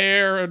blonde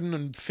hair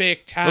and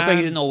fake tan. Looked like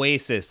he's an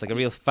Oasis, like a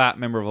real fat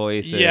member of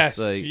Oasis. Yes,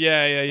 like,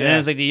 yeah. And then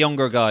it's like the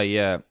younger guy,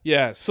 yeah.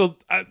 Yeah, so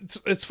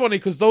it's funny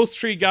because those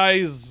three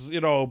guys, you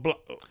know...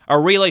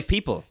 are real life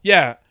people.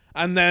 Yeah,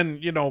 and then,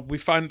 you know, we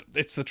find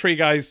it's the three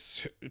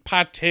guys,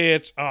 Pat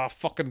Tate,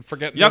 fucking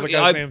forgetting the other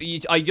guys' names. You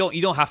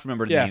don't have to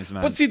remember the names,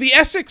 man. But see, the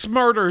Essex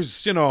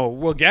murders, you know,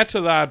 we'll get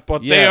to that,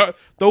 but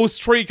those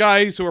three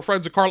guys who are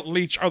friends of Carlton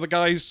Leach are the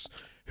guys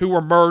who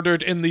were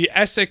murdered in the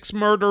Essex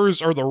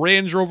murders, or the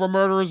Range Rover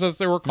murders, as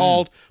they were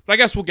called. But I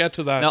guess we'll get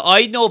to that. Now,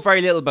 I know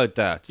very little about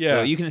that, yeah.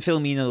 so you can fill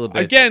me in a little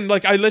bit. Again,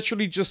 like, I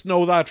literally just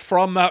know that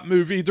from that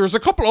movie. There's a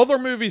couple other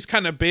movies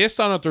kind of based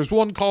on it. There's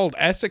one called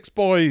Essex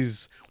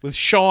Boys with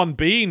Sean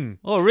Bean.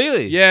 Oh,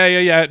 really?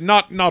 Yeah.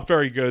 Not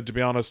very good, to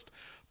be honest.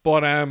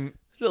 But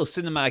little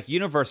cinematic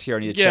universe here I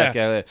need to check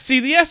out.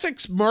 See, the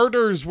Essex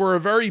murders were a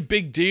very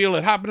big deal.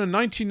 It happened in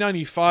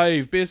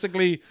 1995.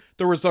 Basically,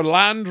 there was a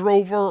Land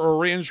Rover or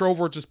Range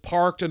Rover just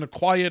parked in a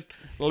quiet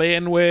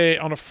laneway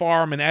on a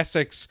farm in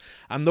Essex,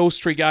 and those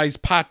three guys,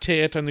 Pat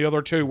Tate and the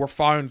other two, were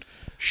found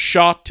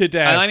shot to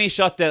death. And I mean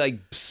shot dead, like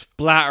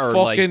splattered,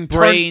 fucking like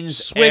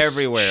brains Swiss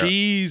everywhere.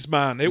 cheese,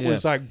 man. It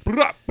was like...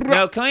 Brah, brah.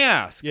 Now, can I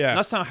ask,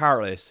 not sound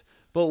heartless,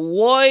 but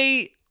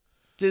why...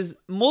 there's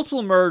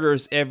multiple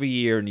murders every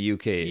year in the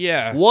UK.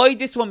 Yeah. Why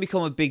this one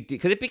become a big deal?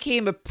 Because it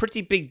became a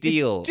pretty big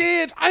deal. It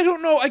did. I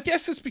don't know. I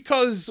guess it's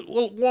because,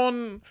 well,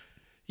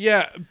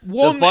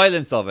 the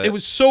violence of it. It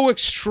was so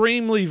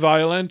extremely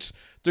violent.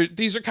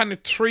 These are kind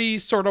of three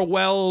sort of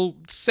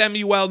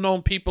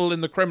semi-well-known people in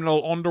the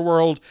criminal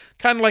underworld.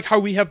 Kind of like how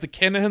we have the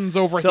Kinahans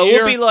over here. So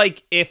it would be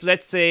like if,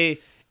 let's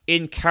say,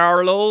 in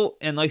Carlow,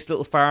 a nice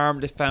little farm,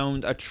 they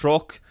found a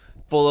truck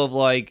full of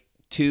like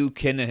 2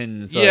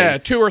 Kinahans. Yeah,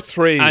 2 or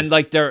 3. And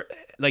like their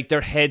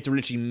heads are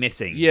literally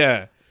missing.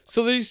 Yeah.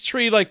 So these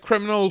 3 like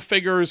criminal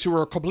figures who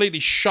were completely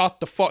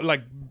shot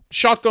like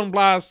shotgun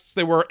blasts,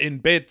 they were in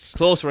bits.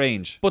 Close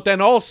range. But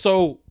then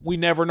also they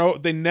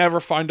never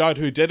found out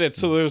who did it.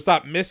 So there's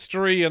that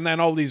mystery, and then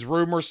all these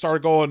rumors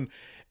started going.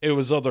 It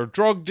was other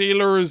drug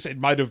dealers. It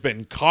might have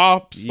been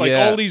cops. Like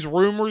all these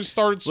rumors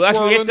started swirling.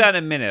 Well, actually, we'll get to that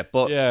in a minute.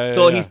 But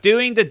he's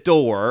doing the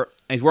door.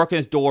 And he's working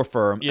his door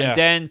firm, and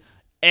then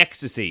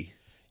ecstasy.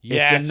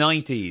 Yes. It's the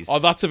 90s. Oh,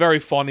 that's a very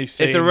funny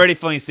scene. It's a really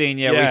funny scene,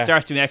 where he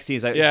starts doing ecstasy.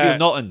 He's like, I feel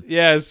nothing.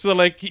 Yeah, so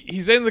like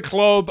he's in the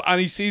club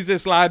and he sees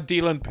this lad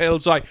dealing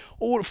pills. Like,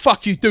 oh, what the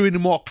fuck you doing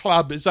in my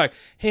club? It's like,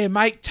 here,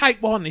 mate, take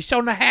one. It's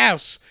on the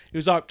house. He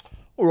was like,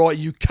 all right,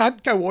 you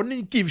can't go on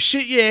and give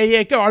shit.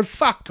 Yeah, go on,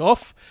 fuck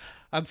off.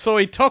 And so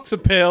he takes a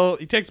pill.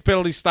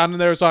 And he's standing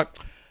there. It's like,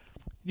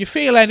 you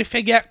feel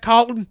anything yet,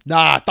 Carlton?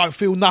 Nah, don't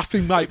feel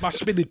nothing, mate. Must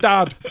have been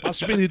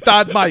your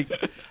dad, mate.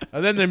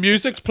 And then the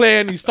music's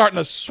playing. He's starting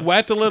to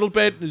sweat a little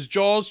bit. And his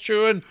jaw's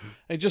chewing.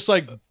 And just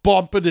like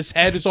bumping his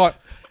head. He's like,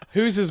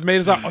 Who's his mate?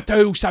 Is like, oh,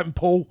 do something,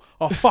 Paul.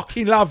 I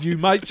fucking love you,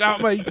 mate. You know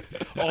what I mean?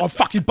 Oh, I'm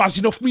fucking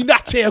buzzing off me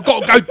nuts here. I've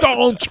got to go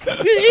dance.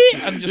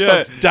 And just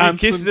starts dancing.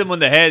 He kisses him on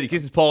the head. He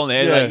kisses Paul on the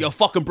head. Like, you're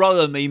fucking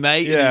brother than me,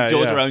 mate. And he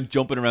goes around,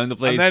 jumping around the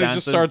place. And then dancing. He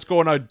just starts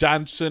going out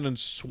dancing and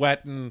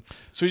sweating.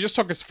 So he just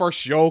took his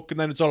first joke, and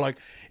then it's all like,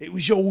 it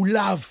was all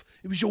love.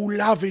 It was all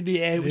love in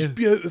the air. It was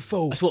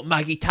beautiful. That's what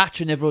Maggie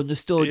Thatcher never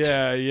understood.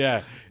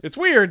 Yeah. It's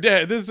weird.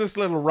 Yeah, there's this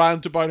little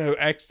rant about how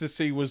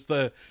ecstasy was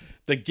the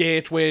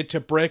gateway to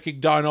breaking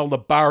down all the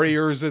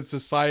barriers in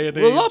society.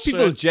 Well, a lot of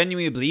people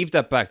genuinely believed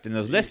that back then.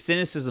 There was less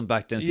cynicism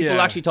back then. People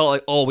actually thought,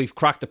 like, oh, we've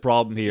cracked the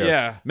problem here.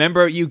 Yeah.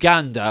 Remember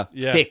Uganda?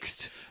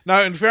 Fixed.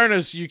 Now, in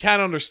fairness, you can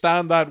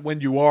understand that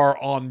when you are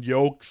on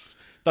yokes.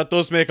 That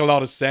does make a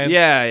lot of sense.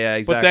 Yeah,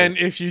 exactly. But then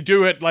if you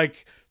do it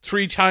like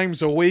 3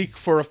 times a week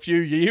for a few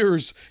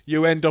years,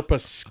 you end up a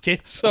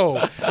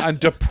schizo and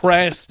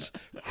depressed,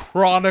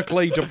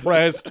 chronically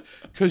depressed,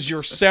 because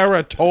your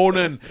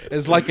serotonin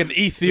is like an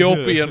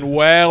Ethiopian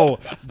well,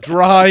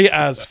 dry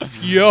as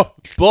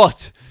fuck.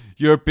 But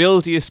your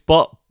ability to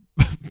spot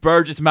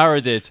Burgess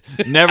Meredith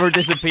never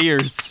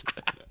disappears.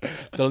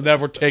 They'll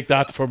never take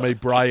that from me,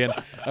 Brian.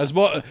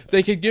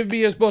 They can give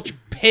me as much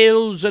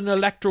pills and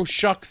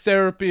electroshock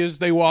therapy as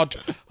they want.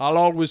 I'll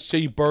always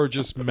see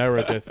Burgess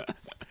Meredith.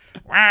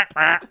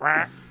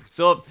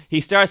 So he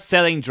starts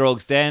selling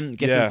drugs, then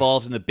gets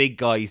involved in the big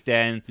guys,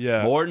 then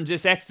more than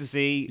just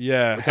ecstasy,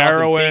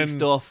 heroin, big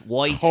stuff,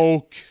 white,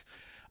 coke,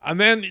 and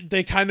then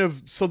they're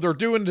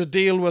doing the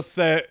deal with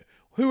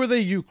who are they,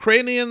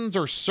 Ukrainians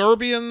or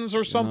Serbians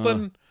or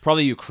something?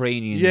 Probably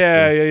Ukrainians.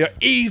 Yeah.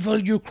 Evil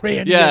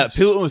Ukrainians. Yeah,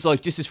 Putin was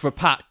like, this is for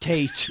Pat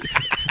Tate.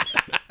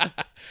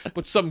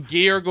 But some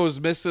gear goes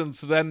missing,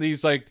 so then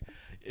these like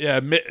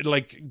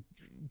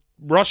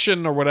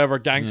Russian or whatever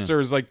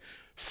gangsters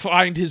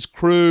find his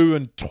crew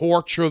and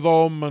torture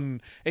them,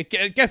 and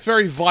it gets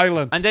very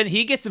violent. And then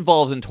he gets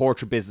involved in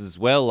torture business as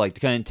well, like the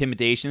kind of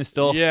intimidation and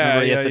stuff.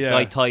 Remember, he has that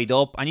guy tied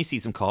up, and you see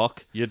some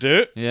cock. You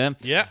do?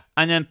 Yeah.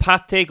 And then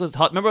Pat Tate goes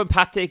remember when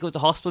Pat Tate goes to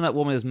hospital, that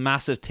woman has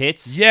massive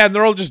tits? Yeah, and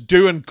they're all just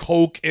doing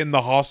coke in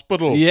the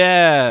hospital.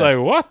 Yeah. It's like,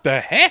 what the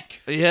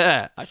heck?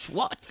 Yeah.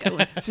 What's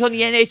going on? It's on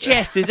the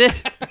NHS, is it?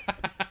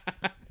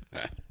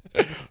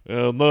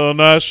 In the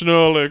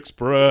National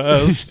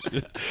Express.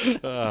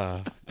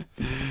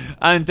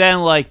 And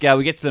then, we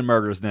get to the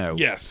murders now.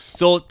 Yes.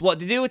 So, what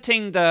they do a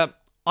thing that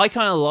I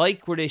kind of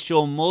like, where they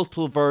show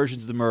multiple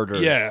versions of the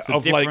murders. Yeah, so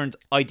of different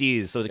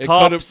ideas. So the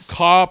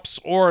cops,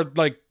 or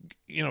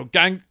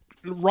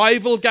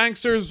rival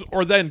gangsters,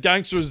 or then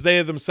gangsters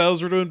they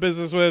themselves are doing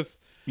business with.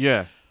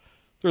 Yeah.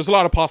 There's a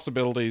lot of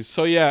possibilities.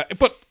 So yeah,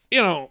 but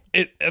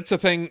it's a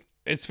thing.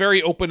 It's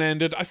very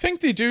open-ended. I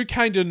think they do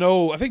kind of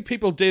know. I think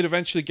people did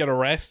eventually get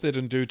arrested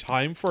and do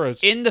time for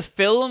it. In the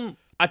film,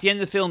 at the end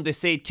of the film, they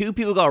say 2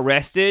 people got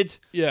arrested.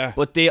 Yeah.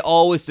 But they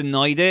always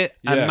denied it.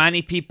 Yeah. And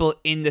many people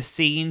in the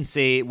scene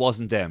say it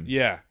wasn't them.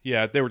 Yeah.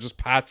 They were just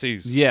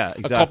patsies. Yeah,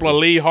 exactly. A couple of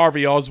Lee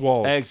Harvey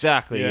Oswalds.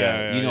 Exactly,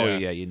 yeah.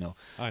 You know.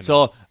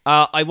 So,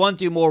 I want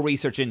to do more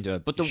research into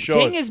it. But the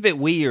thing is a bit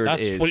weird.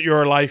 That's what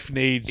your life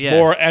needs. Yes.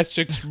 More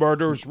Essex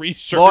murders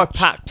research. More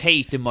Pat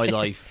Tate in my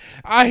life.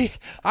 I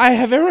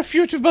have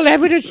irrefutable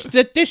evidence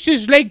that this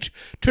is linked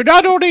to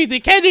not only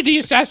the Kennedy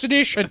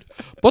assassination,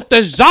 but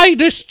the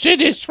Zionists in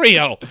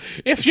Israel,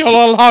 if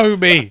you'll allow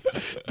me.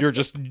 You're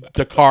just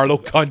the Carlow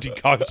County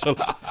Council.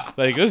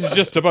 This is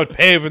just about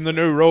paving the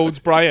new roads,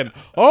 Brian.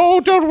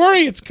 Oh, don't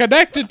worry, it's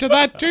connected to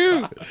that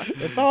too.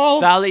 It's all...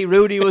 Sally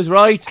Rooney was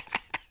right.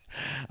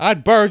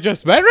 And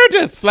Burgess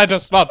Meredith, let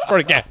us not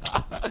forget.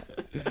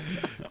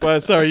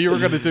 But sorry, you were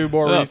going to do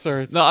more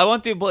research. No, I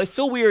want to, but it's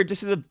so weird.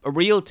 This is a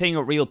real thing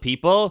with real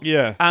people.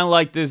 Yeah.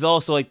 And there's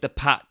also the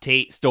Pat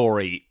Tate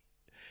story.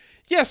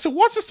 Yeah, so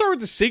what's the story with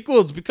the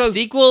sequels? Because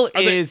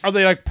are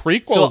they like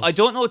prequels? So I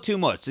don't know too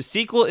much. The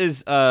sequel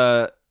is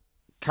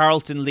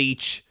Carlton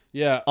Leach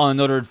on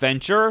another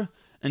adventure.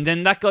 And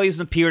then that guy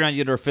doesn't appear in any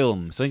other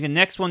film. So I think the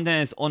next one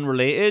then is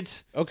unrelated.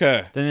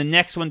 Okay. Then the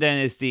next one then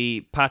is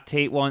the Pat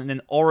Tate one. And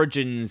then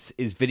Origins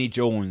is Vinnie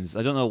Jones.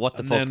 I don't know what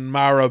the fuck. And then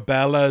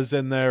Marabella's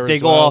in there They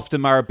as go well. off to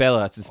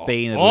Marabella. It's in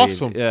Spain, I believe.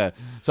 Awesome. Yeah.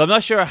 So I'm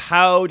not sure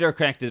how they're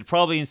connected.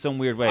 Probably in some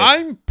weird way.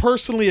 I'm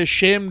personally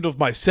ashamed of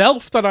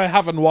myself that I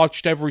haven't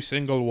watched every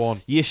single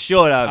one. You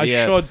should have, I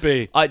should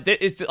be.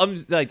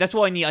 That's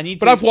what I need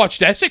But I've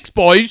watched Essex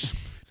Boys.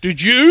 Did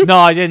you? No,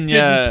 I didn't.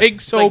 Yeah. Didn't think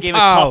so, it's like Game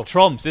of Top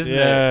Trumps, isn't it?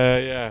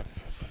 Yeah.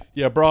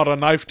 You brought a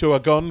knife to a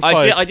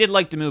gunfight. I did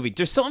like the movie.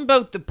 There's something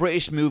about the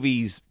British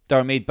movies that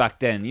were made back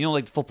then.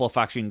 Like the Football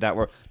Factory and that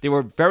they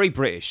were very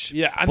British.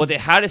 Yeah. But they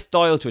had a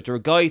style to it. There were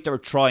guys that were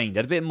trying. They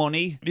had a bit of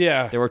money.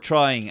 Yeah. They were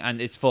trying,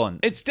 and it's fun.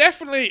 It's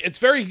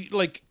very,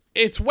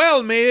 it's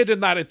well made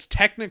in that it's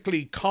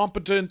technically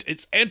competent,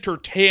 it's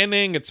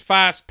entertaining, it's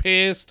fast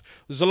paced.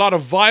 There's a lot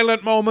of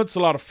violent moments,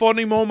 a lot of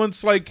funny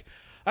moments.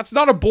 That's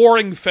not a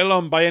boring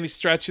film by any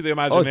stretch of the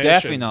imagination. Oh,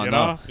 definitely not.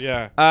 No.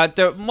 Yeah.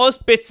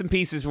 Most bits and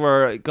pieces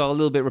got a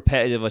little bit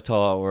repetitive, I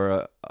thought,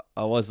 where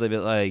I was a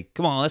bit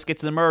come on, let's get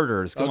to the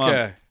murders. Come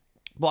on.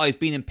 But I was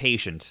being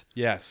impatient.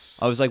 Yes.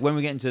 I was like, when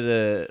we get into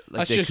the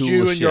that's the just cool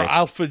you and shit. your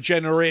alpha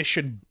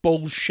generation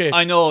bullshit.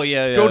 I know,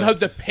 yeah. Don't have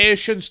the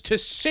patience to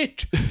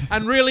sit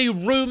and really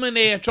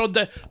ruminate on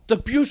the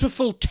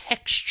beautiful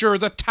texture,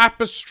 the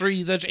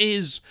tapestry that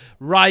is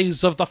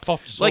Rise of the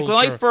Foot Soldier. Like,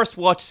 when I first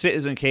watched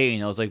Citizen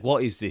Kane, I was like,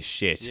 what is this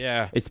shit?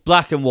 Yeah. It's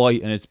black and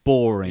white and it's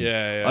boring.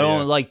 Yeah, I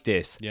don't like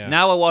this. Yeah.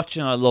 Now I watch it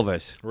and I love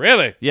it.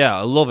 Really? Yeah,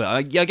 I love it.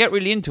 I get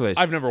really into it.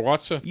 I've never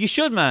watched it. You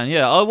should, man.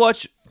 Yeah, I'll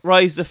watch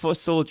Rise of the Foot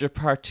Soldier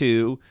Part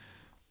 2,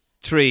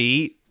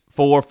 3,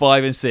 4,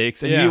 5, and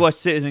 6, and you watch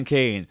Citizen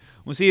Kane.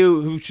 We'll see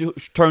who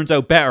turns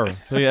out better.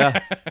 So,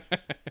 yeah.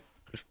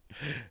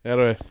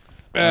 Anyway.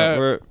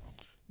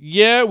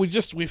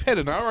 We've hit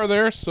an hour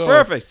there, so...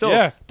 Perfect.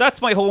 So,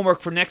 that's my homework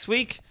for next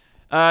week.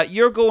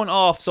 You're going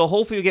off, so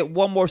hopefully you get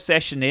one more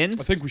session in.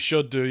 I think we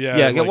should do,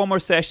 Yeah, get one more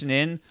session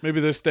in.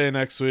 Maybe this day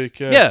next week,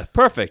 Yeah,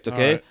 perfect,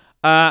 okay.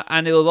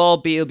 And it'll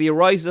be a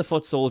Rise of the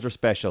Foot Soldier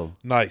special.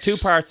 Nice.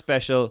 2-part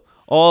special,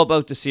 all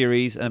about the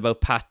series and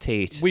about Pat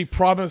Tate. We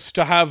promise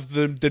to have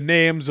the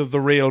names of the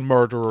real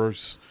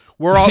murderers.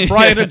 We're all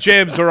Brian and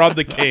James are on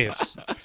the case.